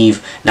gonna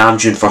leave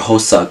Namjoon for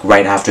Hoseok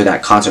right after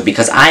that concert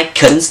because I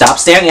couldn't stop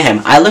staring at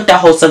him. I looked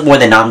at Hoseok more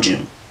than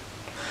Namjoon.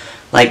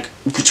 Like,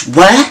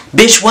 what?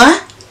 Bitch,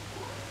 what?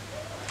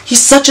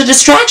 He's such a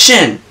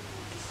distraction.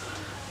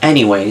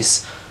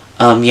 Anyways,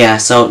 yeah,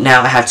 so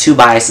now I have two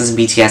biases in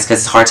BTS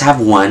because it's hard to have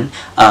one.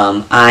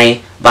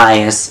 I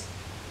bias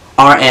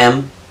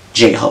RM,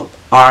 J-Hope.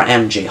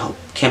 RM, J-Hope.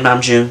 Kim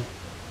Namjoon,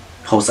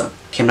 Hoseok.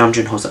 Kim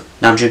Namjoon, Hoseok.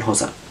 Namjoon,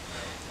 Hoseok.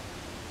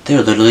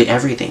 They're literally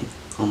everything.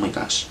 Oh my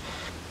gosh.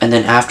 And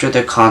then after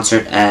the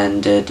concert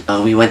ended,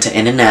 we went to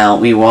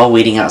In-N-Out. We were all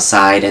waiting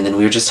outside, and then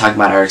we were just talking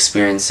about our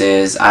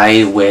experiences.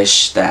 I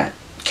wish that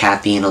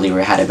Kathy and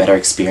Alira had a better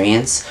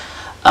experience,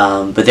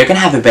 but they're gonna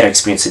have a better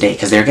experience today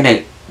because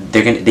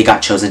they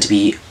got chosen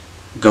to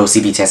go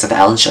see BTS at the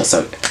Ellen show.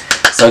 So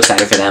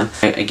excited for them.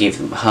 I gave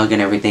them a hug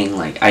and everything.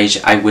 Like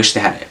I wish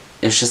they had it.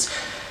 It's just,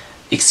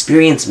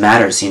 experience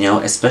matters, you know,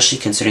 especially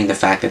considering the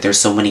fact that there's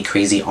so many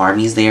crazy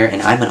armies there,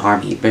 and I'm an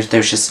army, but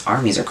there's just,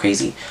 armies are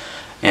crazy,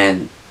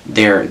 and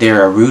there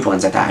are rude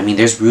ones at that. I mean,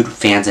 there's rude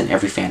fans in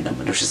every fandom,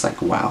 and it's just like,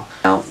 wow.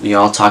 Now, we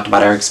all talked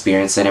about our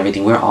experience and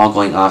everything. We're all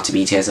going off to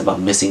BTS about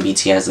missing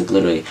BTS, like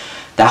literally,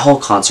 that whole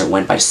concert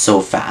went by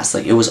so fast.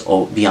 Like, it was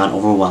beyond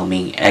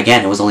overwhelming.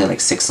 Again, it was only like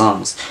 6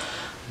 songs,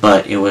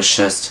 but it was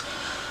just,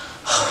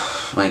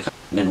 oh my god.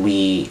 And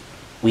we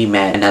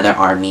met another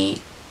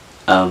army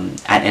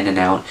at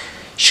In-N-Out.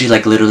 She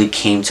like literally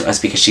came to us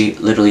because she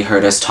literally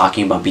heard us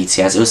talking about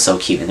BTS. It was so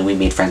cute, and then we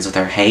made friends with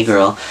her. Hey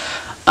girl.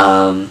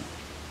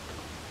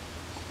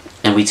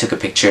 And we took a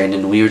picture, and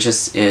then we were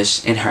just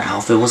and her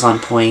outfit was on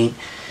point,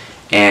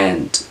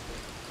 and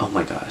oh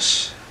my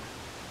gosh,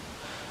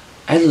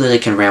 I literally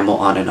can ramble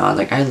on and on.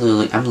 Like I'm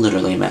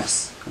literally a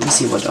mess. Let me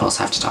see what else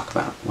I have to talk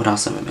about. What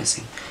else am I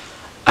missing?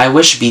 I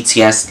wish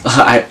BTS,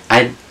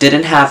 I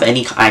didn't have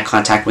any eye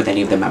contact with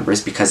any of the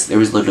members because there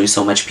was literally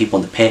so much people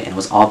in the pit, and it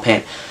was all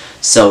pit,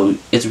 so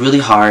it's really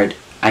hard.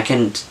 I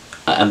can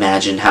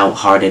imagine how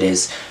hard it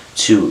is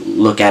to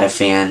look at a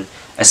fan,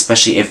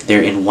 especially if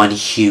they're in one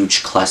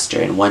huge cluster,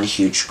 in one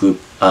huge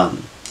group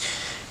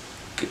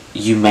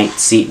you might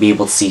be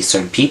able to see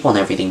certain people and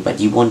everything, but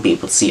you won't be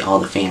able to see all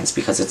the fans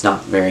because it's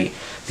not very,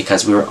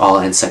 because we were all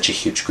in such a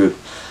huge group.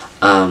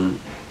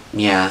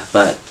 Yeah,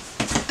 but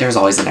there's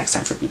always the next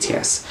time for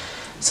BTS.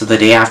 So the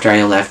day after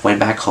I left, went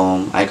back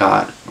home, I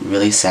got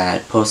really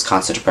sad.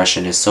 Post-concert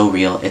depression is so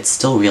real. It's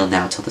still real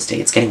now till this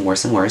day. It's getting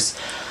worse and worse.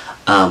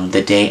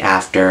 The day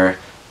after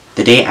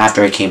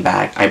I came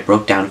back, I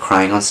broke down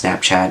crying on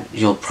Snapchat.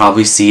 You'll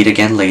probably see it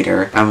again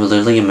later. I'm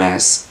literally a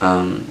mess.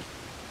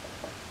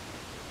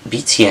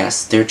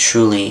 BTS,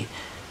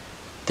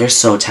 they're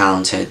so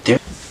talented.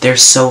 They're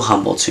so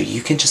humble too.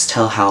 You can just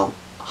tell how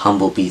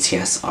humble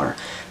BTS are,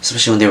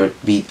 especially when they would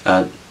be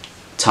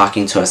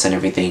talking to us and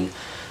everything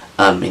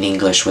in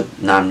English with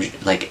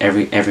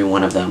every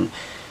one of them.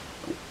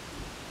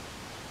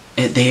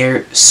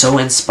 They're so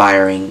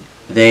inspiring.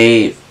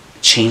 They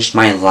changed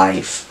my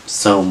life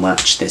so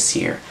much this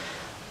year.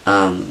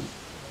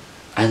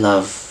 I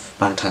love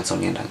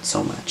Bangtanso년단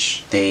so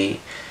much. They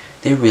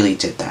really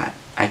did that.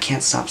 I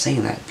can't stop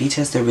saying that.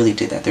 BTS, they really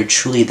did that. They're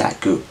truly that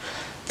group.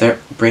 They're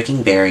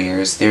breaking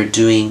barriers. They're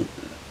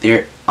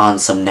on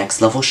some next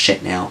level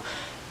shit now.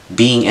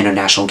 Being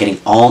international, getting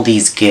all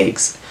these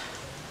gigs.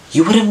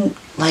 You wouldn't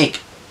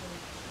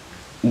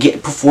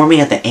performing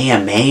at the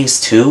AMAs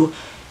too,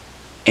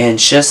 and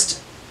just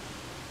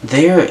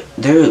they're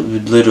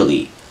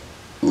literally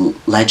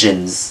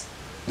legends.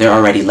 They're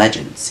already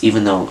legends,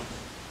 even though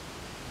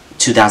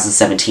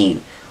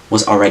 2017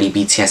 was already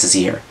BTS's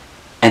year,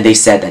 and they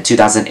said that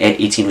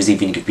 2018 was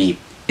even gonna be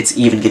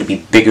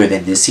bigger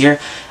than this year.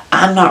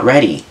 I'm not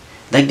ready.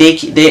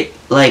 This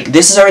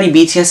is already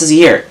BTS's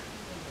year.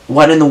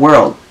 What in the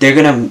world?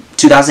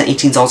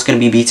 2018 is also gonna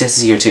be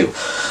BTS's year too.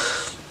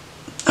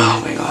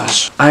 Oh my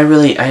gosh. I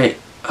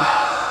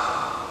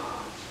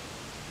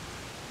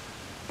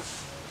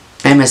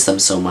miss them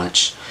so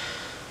much.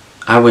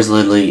 I was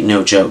literally,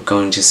 no joke,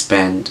 going to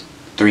spend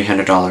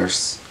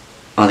 $300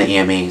 on the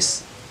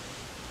AMAs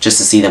just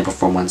to see them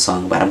perform one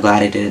song, but I'm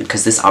glad I didn't,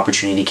 because this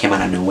opportunity came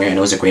out of nowhere, and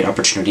it was a great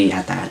opportunity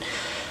at that.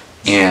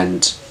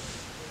 And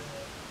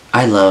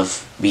I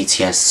love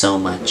BTS so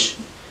much.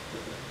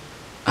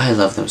 I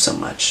love them so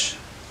much.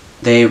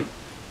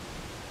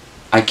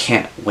 I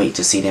can't wait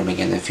to see them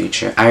again in the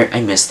future.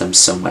 I miss them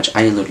so much.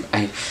 I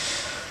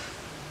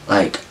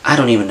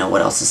don't even know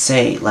what else to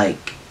say.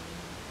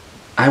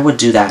 I would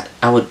do that.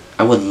 I would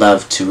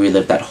love to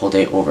relive that whole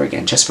day over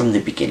again, just from the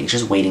beginning,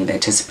 just waiting, the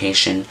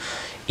anticipation,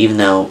 even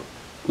though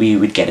we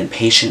would get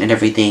impatient and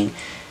everything.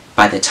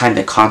 By the time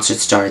the concert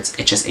starts,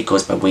 it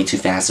goes by way too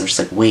fast. I'm just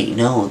like, wait,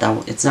 no,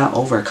 it's not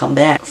over, come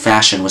back.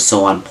 Fashion was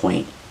so on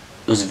point.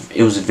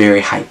 It was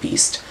very hype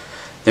beast.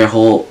 Their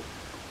whole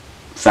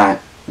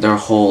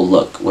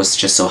look was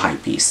just so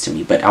hype beast to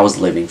me, but I was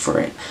living for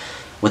it.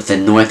 With the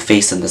North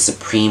Face and the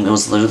Supreme, it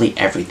was literally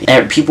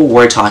everything. People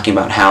were talking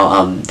about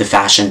how the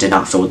fashion did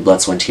not fit with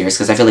Blood, Sweat, and Tears,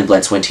 because I feel like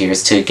Blood, Sweat, and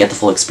Tears, to get the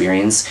full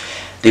experience,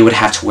 they would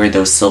have to wear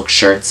those silk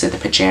shirts and the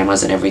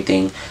pajamas and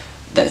everything,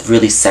 that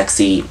really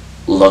sexy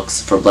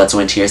looks for Blood,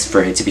 Sweat, and Tears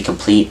for it to be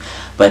complete.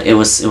 But it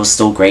was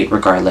still great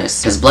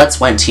regardless, because Blood,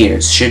 Sweat, and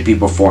Tears should be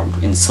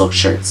performed in silk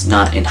shirts,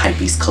 not in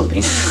hypebeast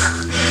clothing.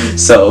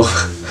 So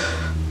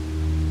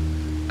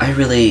I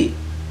really,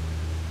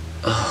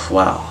 oh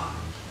wow,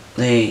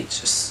 they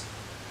just,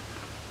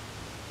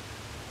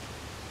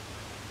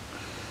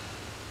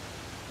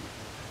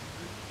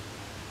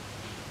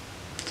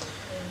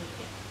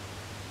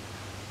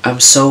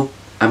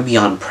 I'm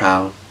beyond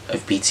proud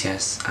of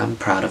BTS. I'm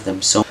proud of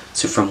them so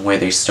from where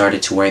they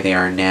started to where they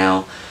are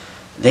now.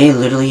 They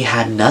literally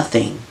had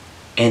nothing,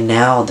 and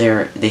now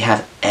they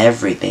have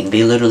everything.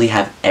 They literally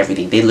have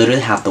everything. They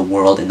literally have the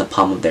world in the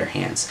palm of their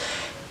hands,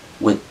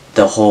 with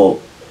the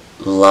whole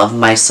Love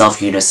Myself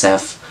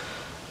UNICEF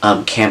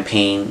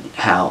campaign,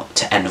 how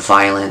to end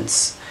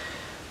violence,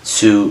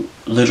 to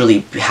literally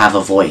have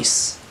a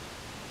voice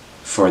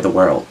for the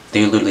world.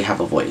 They literally have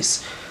a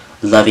voice,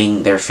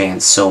 loving their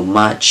fans so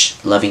much,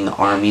 loving the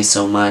ARMY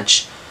so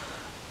much,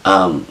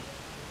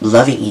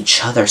 loving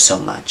each other so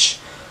much.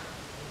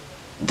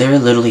 They're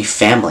literally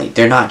family.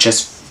 They're not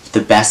just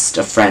the best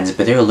of friends,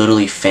 but they're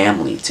literally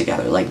family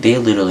together.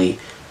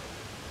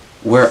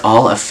 We're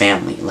all a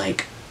family.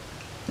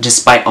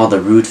 Despite all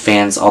the rude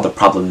fans, all the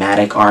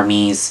problematic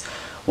ARMYs,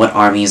 what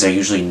ARMYs are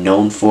usually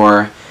known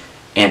for,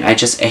 and I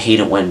hate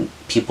it when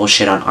people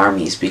shit on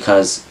ARMYs,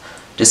 because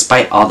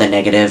despite all the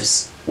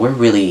negatives, we're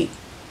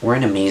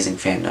an amazing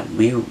fandom.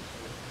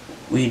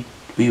 We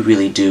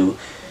really do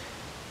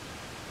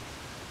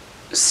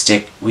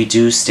stick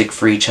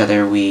for each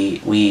other.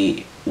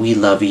 We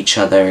love each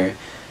other.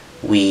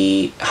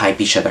 We hype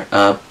each other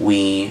up.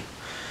 We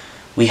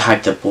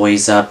hype the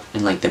boys up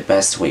in the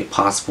best way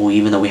possible,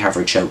 even though we have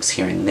our jokes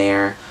here and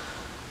there.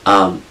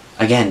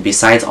 Again,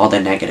 besides all the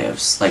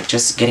negatives,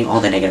 just getting all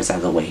the negatives out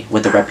of the way,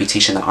 with the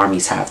reputation that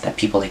ARMYs have, that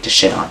people like to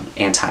shit on,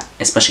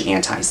 especially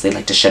antis, they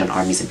like to shit on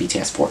ARMYs and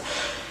BTS for.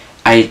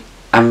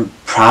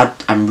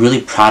 I'm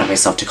really proud of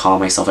myself to call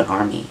myself an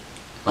ARMY.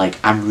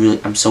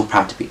 I'm so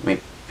proud to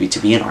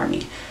be an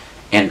ARMY.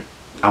 And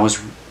I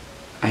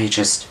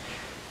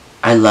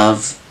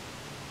love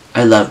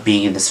I love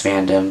being in this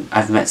fandom.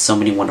 I've met so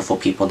many wonderful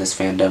people in this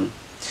fandom.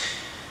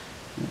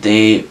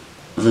 They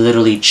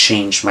literally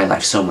changed my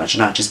life so much.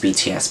 Not just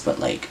BTS, but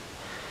like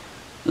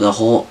the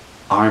whole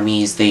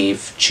armies.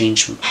 They've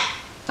changed.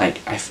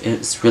 Like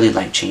it's really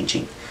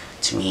life-changing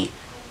to me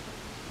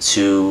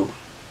to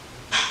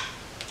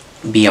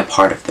be a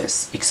part of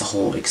this. It's a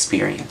whole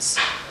experience.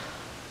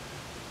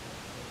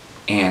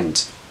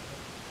 And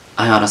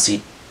I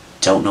honestly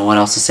don't know what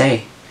else to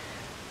say.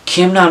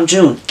 Kim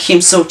Namjoon, Kim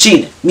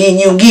Seokjin, Min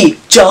Yoongi,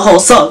 Jung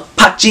Ho-sung,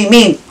 Park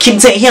Ji-min, Kim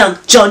Taehyung,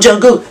 Jung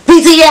Jungkook,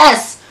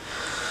 BTS!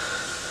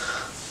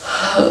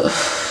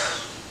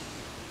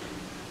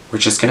 We're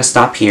just gonna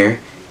stop here,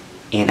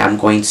 and I'm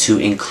going to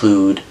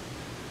include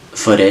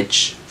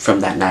footage from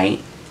that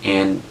night,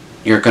 and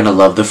you're gonna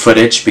love the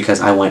footage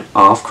because I went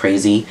off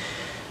crazy.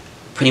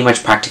 Pretty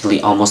much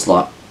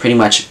pretty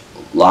much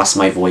lost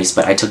my voice,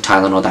 but I took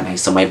Tylenol that night,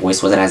 so my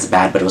voice wasn't as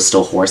bad, but it was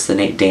still hoarse the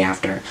day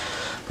after.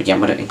 But yeah,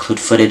 I'm going to include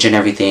footage and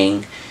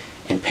everything,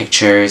 and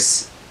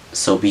pictures,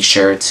 so be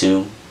sure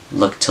to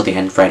look till the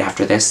end right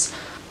after this.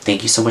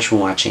 Thank you so much for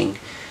watching.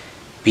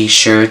 Be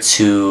sure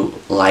to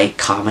like,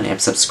 comment,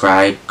 and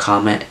subscribe.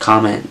 Comment,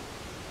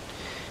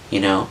 you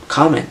know,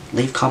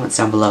 leave comments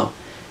down below.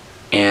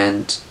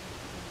 And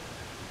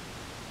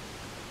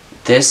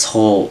this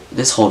whole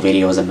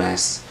video is a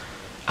mess.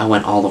 I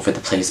went all over the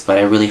place, but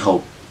I really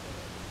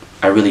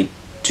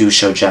do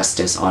show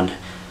justice on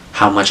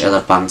how much I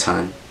love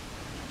Bangtan.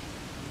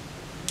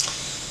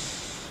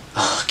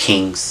 Oh,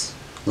 kings,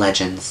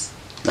 legends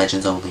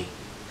only.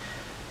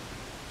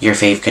 Your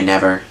fave could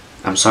never.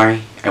 I'm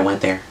sorry, I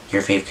went there.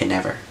 Your fave could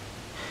never.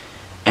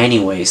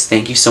 Anyways,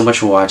 thank you so much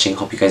for watching.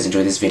 Hope you guys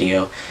enjoyed this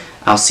video.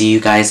 I'll see you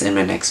guys in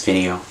my next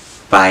video.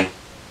 Bye.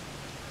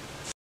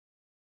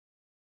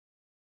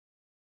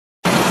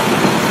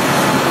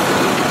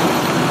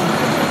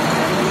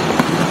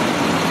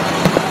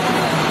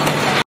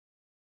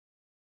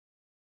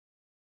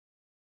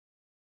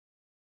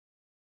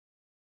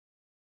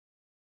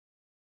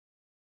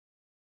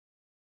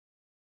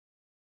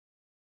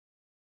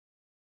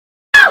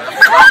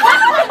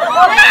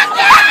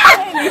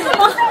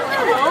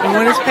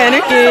 Everyone is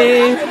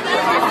panicking.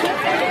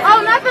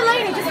 Oh, not the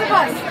lady, just the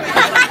bus.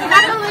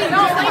 Not the lady,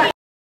 no, lady.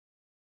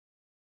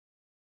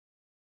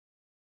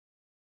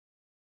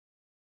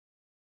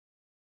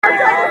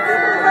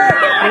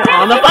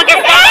 On the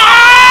fucking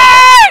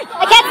stage!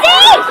 I can't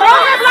see! Oh,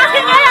 you're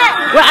blocking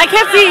it! Well, I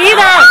can't see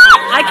either!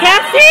 I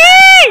can't see!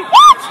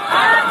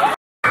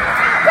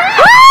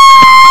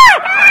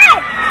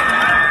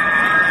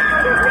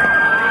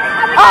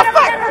 Oh,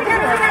 fuck!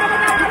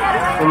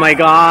 Oh my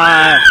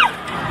god.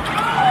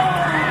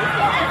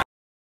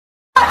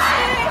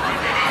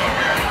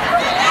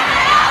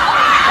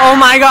 Oh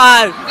my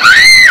god.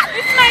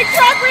 It's my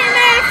truck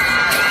remix!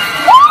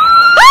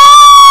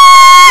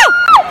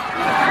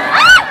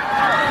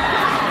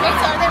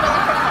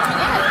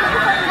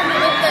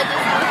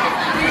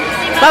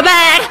 My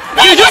bag!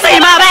 Did you see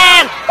my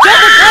bag?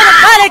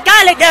 How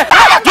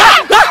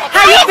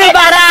you feel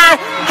about that?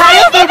 How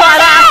you feel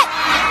about that?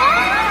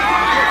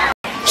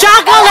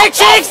 Chocolate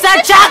chicks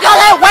and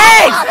chocolate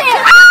wings!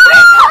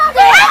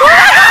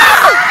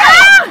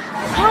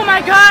 Oh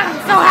my god, I'm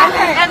so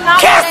happy!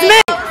 Kiss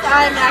me!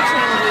 I'm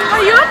actually in the mood.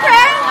 Are you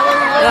okay?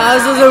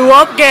 This is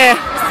okay.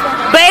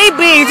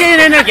 Baby,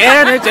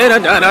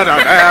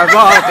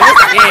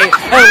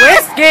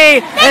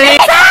 whiskey,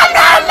 and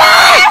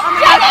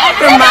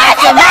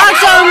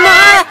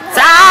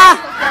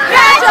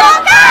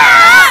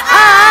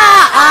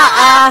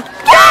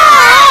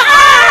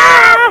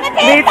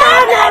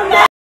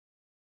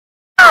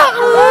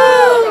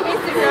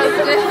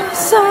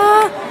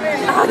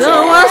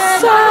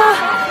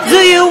do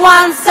you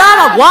want some?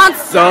 I want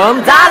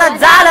some. Dollar.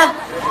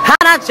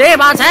 하나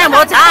집어채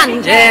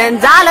못한 진.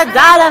 Dollar.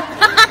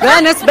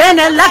 Gonna spend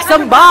it like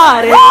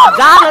somebody.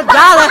 Dollar. It's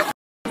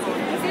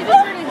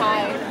pretty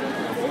high.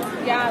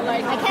 Yeah,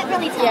 like I can't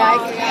really tell.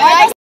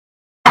 Yeah,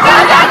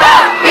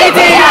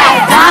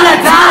 BTS. Dollar.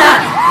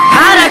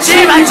 하나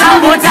집어채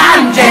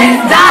못한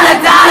진.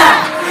 Dollar.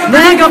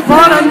 내가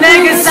보는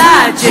내게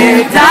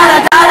사지.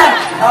 Dollar.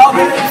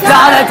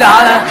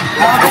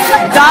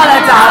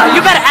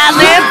 You better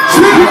ad-lib.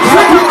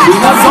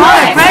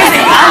 I'm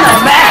crazy, I'm the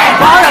man.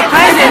 Born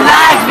crazy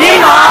like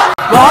Nemo.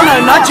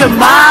 Wanna nut your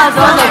minds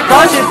on the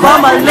bullshit for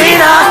my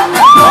leader.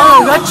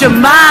 Wanna nut your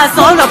minds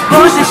on the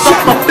bullshit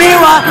for my beer.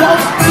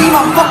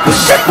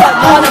 Shit, but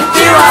on the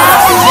beer.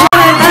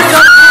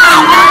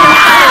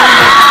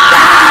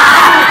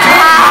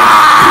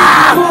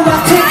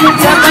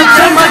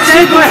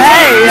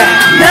 Hey,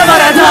 never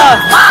that tough.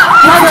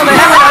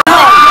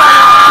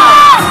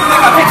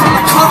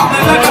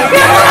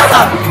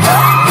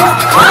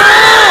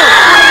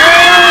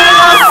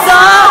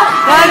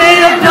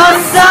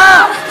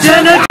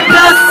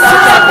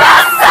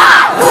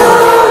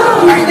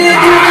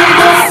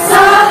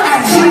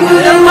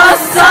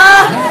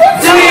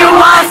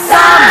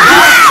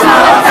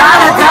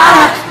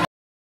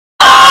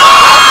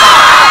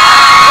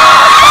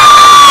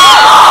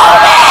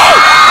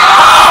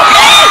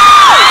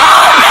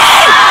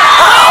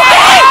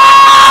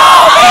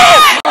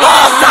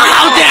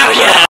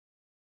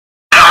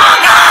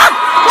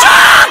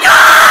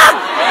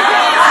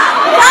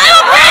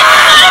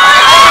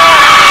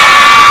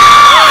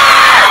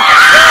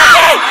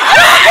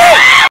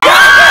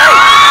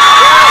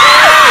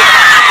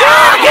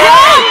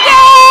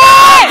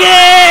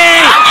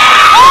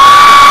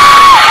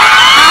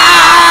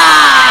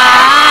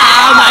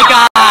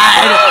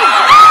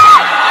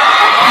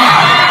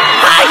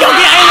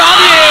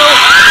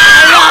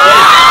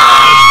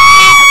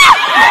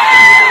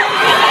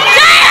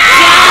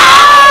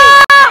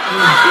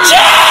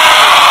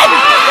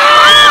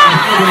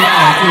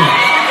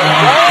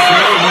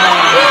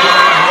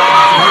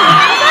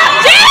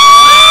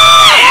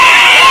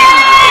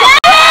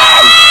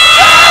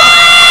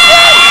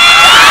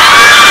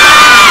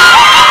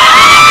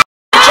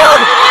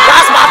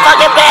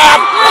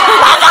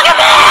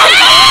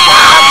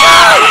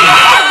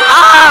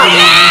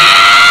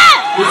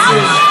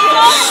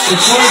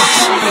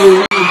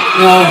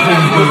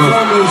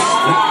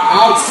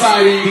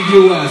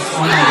 U.S. Oh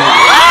my god.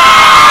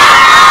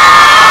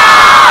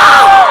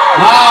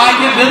 Wow, I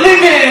can't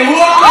believe it!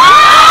 Whoa!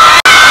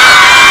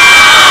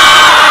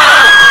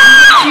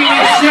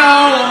 Show!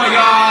 Oh my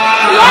god!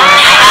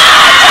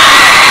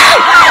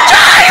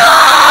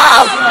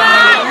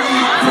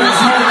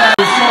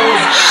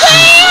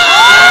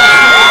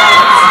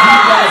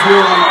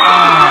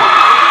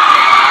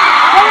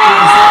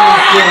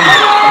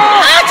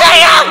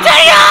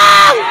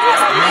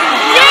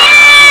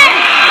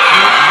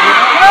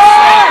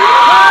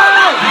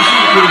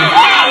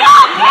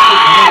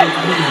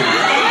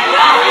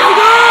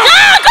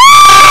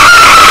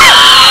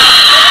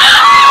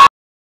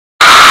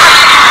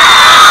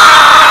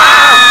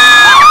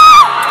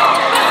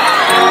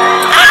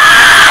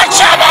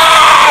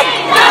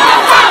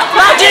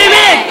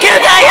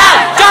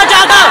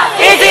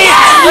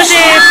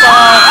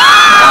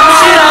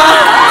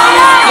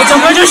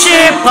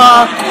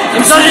 싶어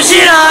힘써주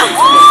싫어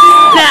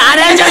내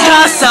안에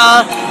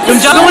젖었어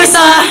훔쳐보고 있어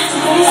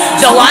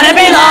Don't wanna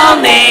be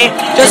lonely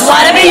Just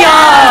wanna be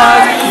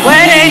yours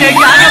왜 내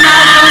가격만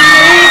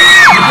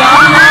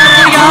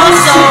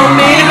없어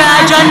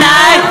미래가져 날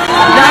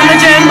나는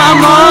제맘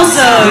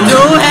모습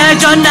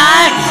누해져 날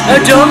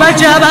정말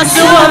잡을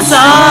수 없어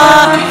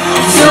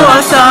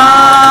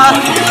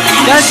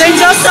난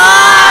생겼어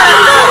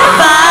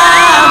밤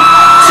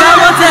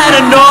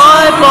잘못해도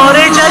널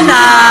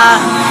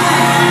버리잖아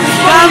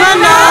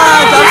가만 너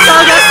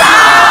덥석였어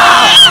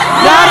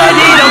너를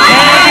이렇게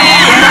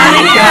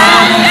나니까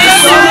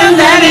손을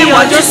내밀어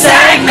just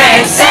save me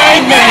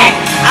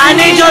I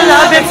need your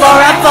love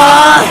before I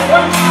fall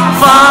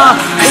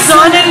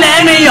손을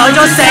내밀어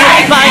just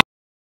save me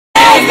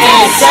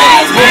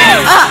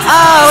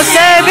oh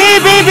save me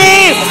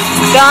baby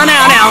down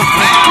now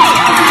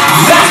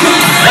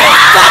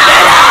fuck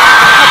it up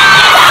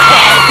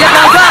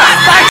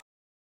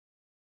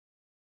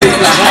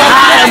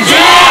I'm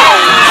dead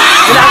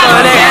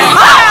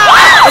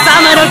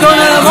Samara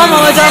gonna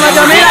mama jama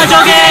mira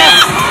joge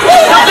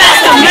the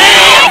best of me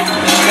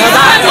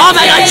oh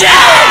my god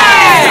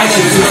yeah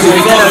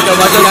to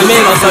bato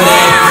amigo sore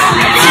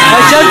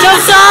yo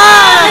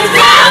soy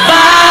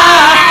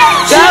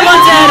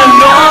잘못해도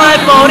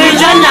널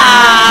버리잖아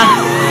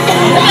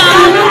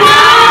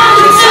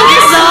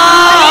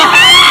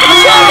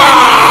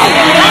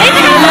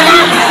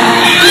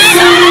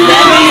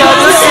Let me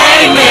just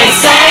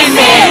save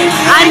me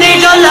I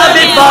need your love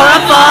before I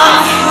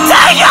fall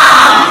Take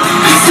off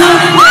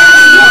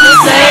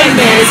Save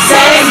me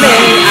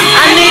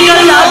I need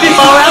your love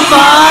before I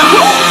fall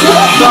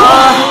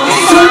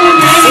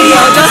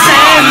Just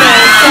save me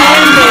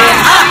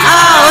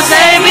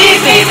save me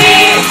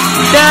baby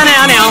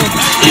now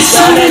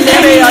So let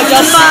me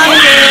just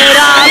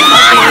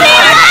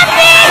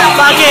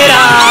fuck it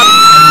up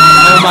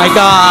Oh my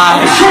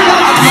gosh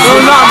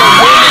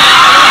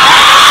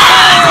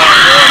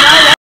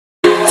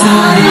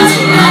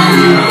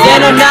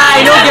얘는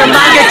나의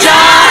녹여만 겠죠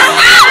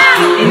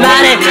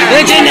나는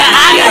의지는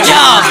안겨줘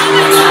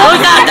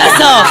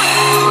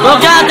못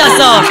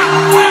같았어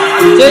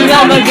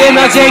등감은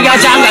김명치가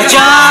잠갔죠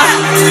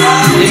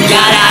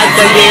인간한테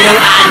일은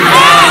안돼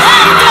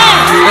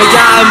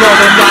내가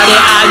몸은 말이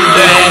안돼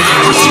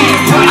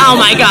Oh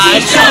my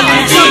god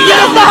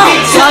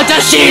진짜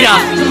싫어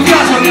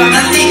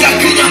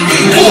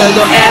그래도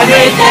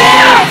everything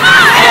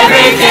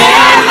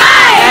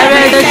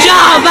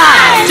줘봐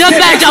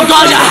저배 좀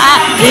꺼져 I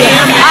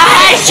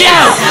hate you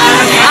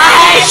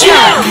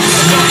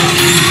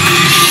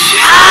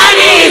I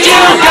need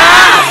you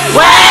girl 왜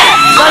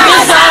너를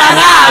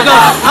사랑하고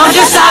언제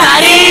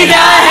사랑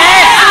이별해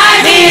I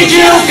need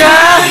you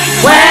girl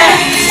왜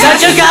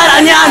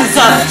상처가라면서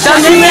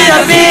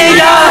당신을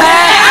필요해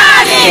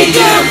I need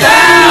you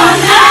girl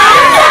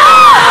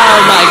Oh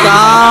my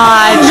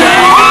god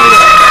yeah.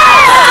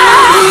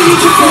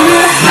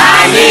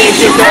 I need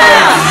you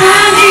girl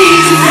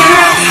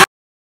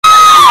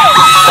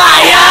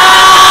Fire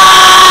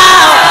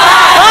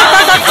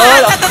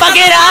Fuck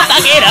it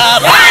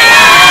up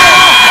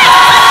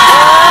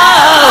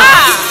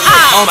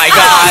Oh my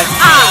god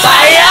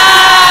Fire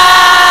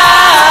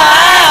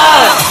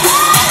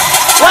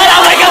When I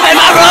wake up in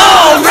my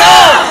room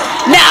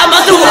Now I'm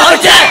on the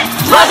watch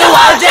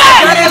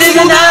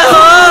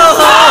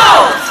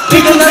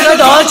지금 내가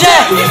너지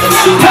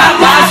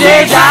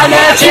다시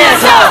잔을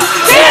취했어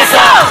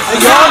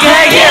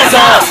여기에서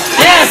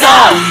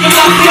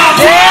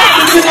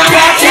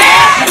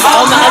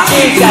엄마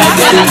진짜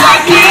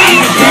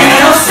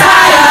내로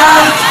살아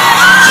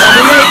너는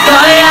내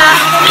거야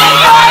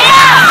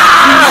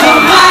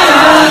정말은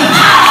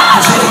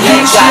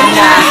괜찮아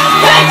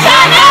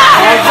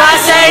If I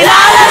say la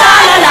la la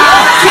la la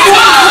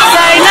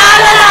say la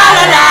la la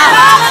la la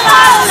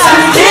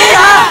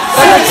samtira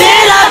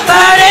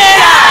burn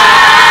it up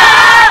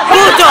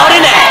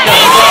무도리네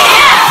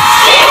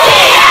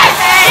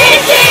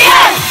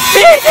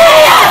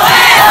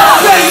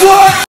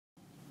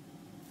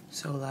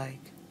So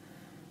like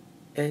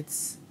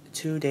it's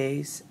 2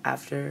 days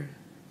after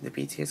the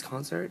BTS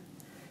concert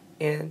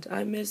and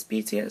I miss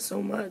BTS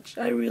so much.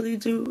 I really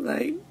do.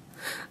 Like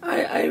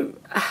I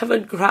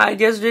haven't cried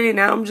yesterday.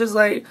 Now I'm just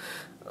like,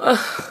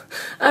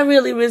 I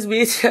really miss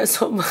BTS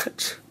so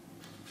much.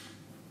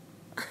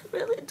 I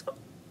really don't.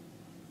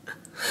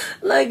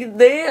 Like,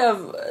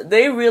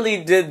 they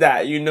really did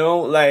that, you know?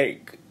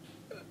 Like,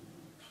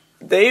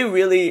 they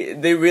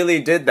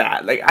really did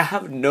that. Like, I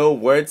have no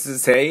words to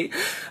say.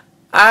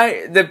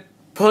 The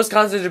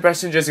post-concert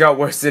depression just got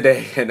worse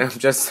today, and I'm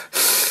just,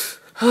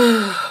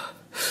 I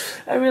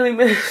really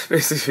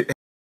miss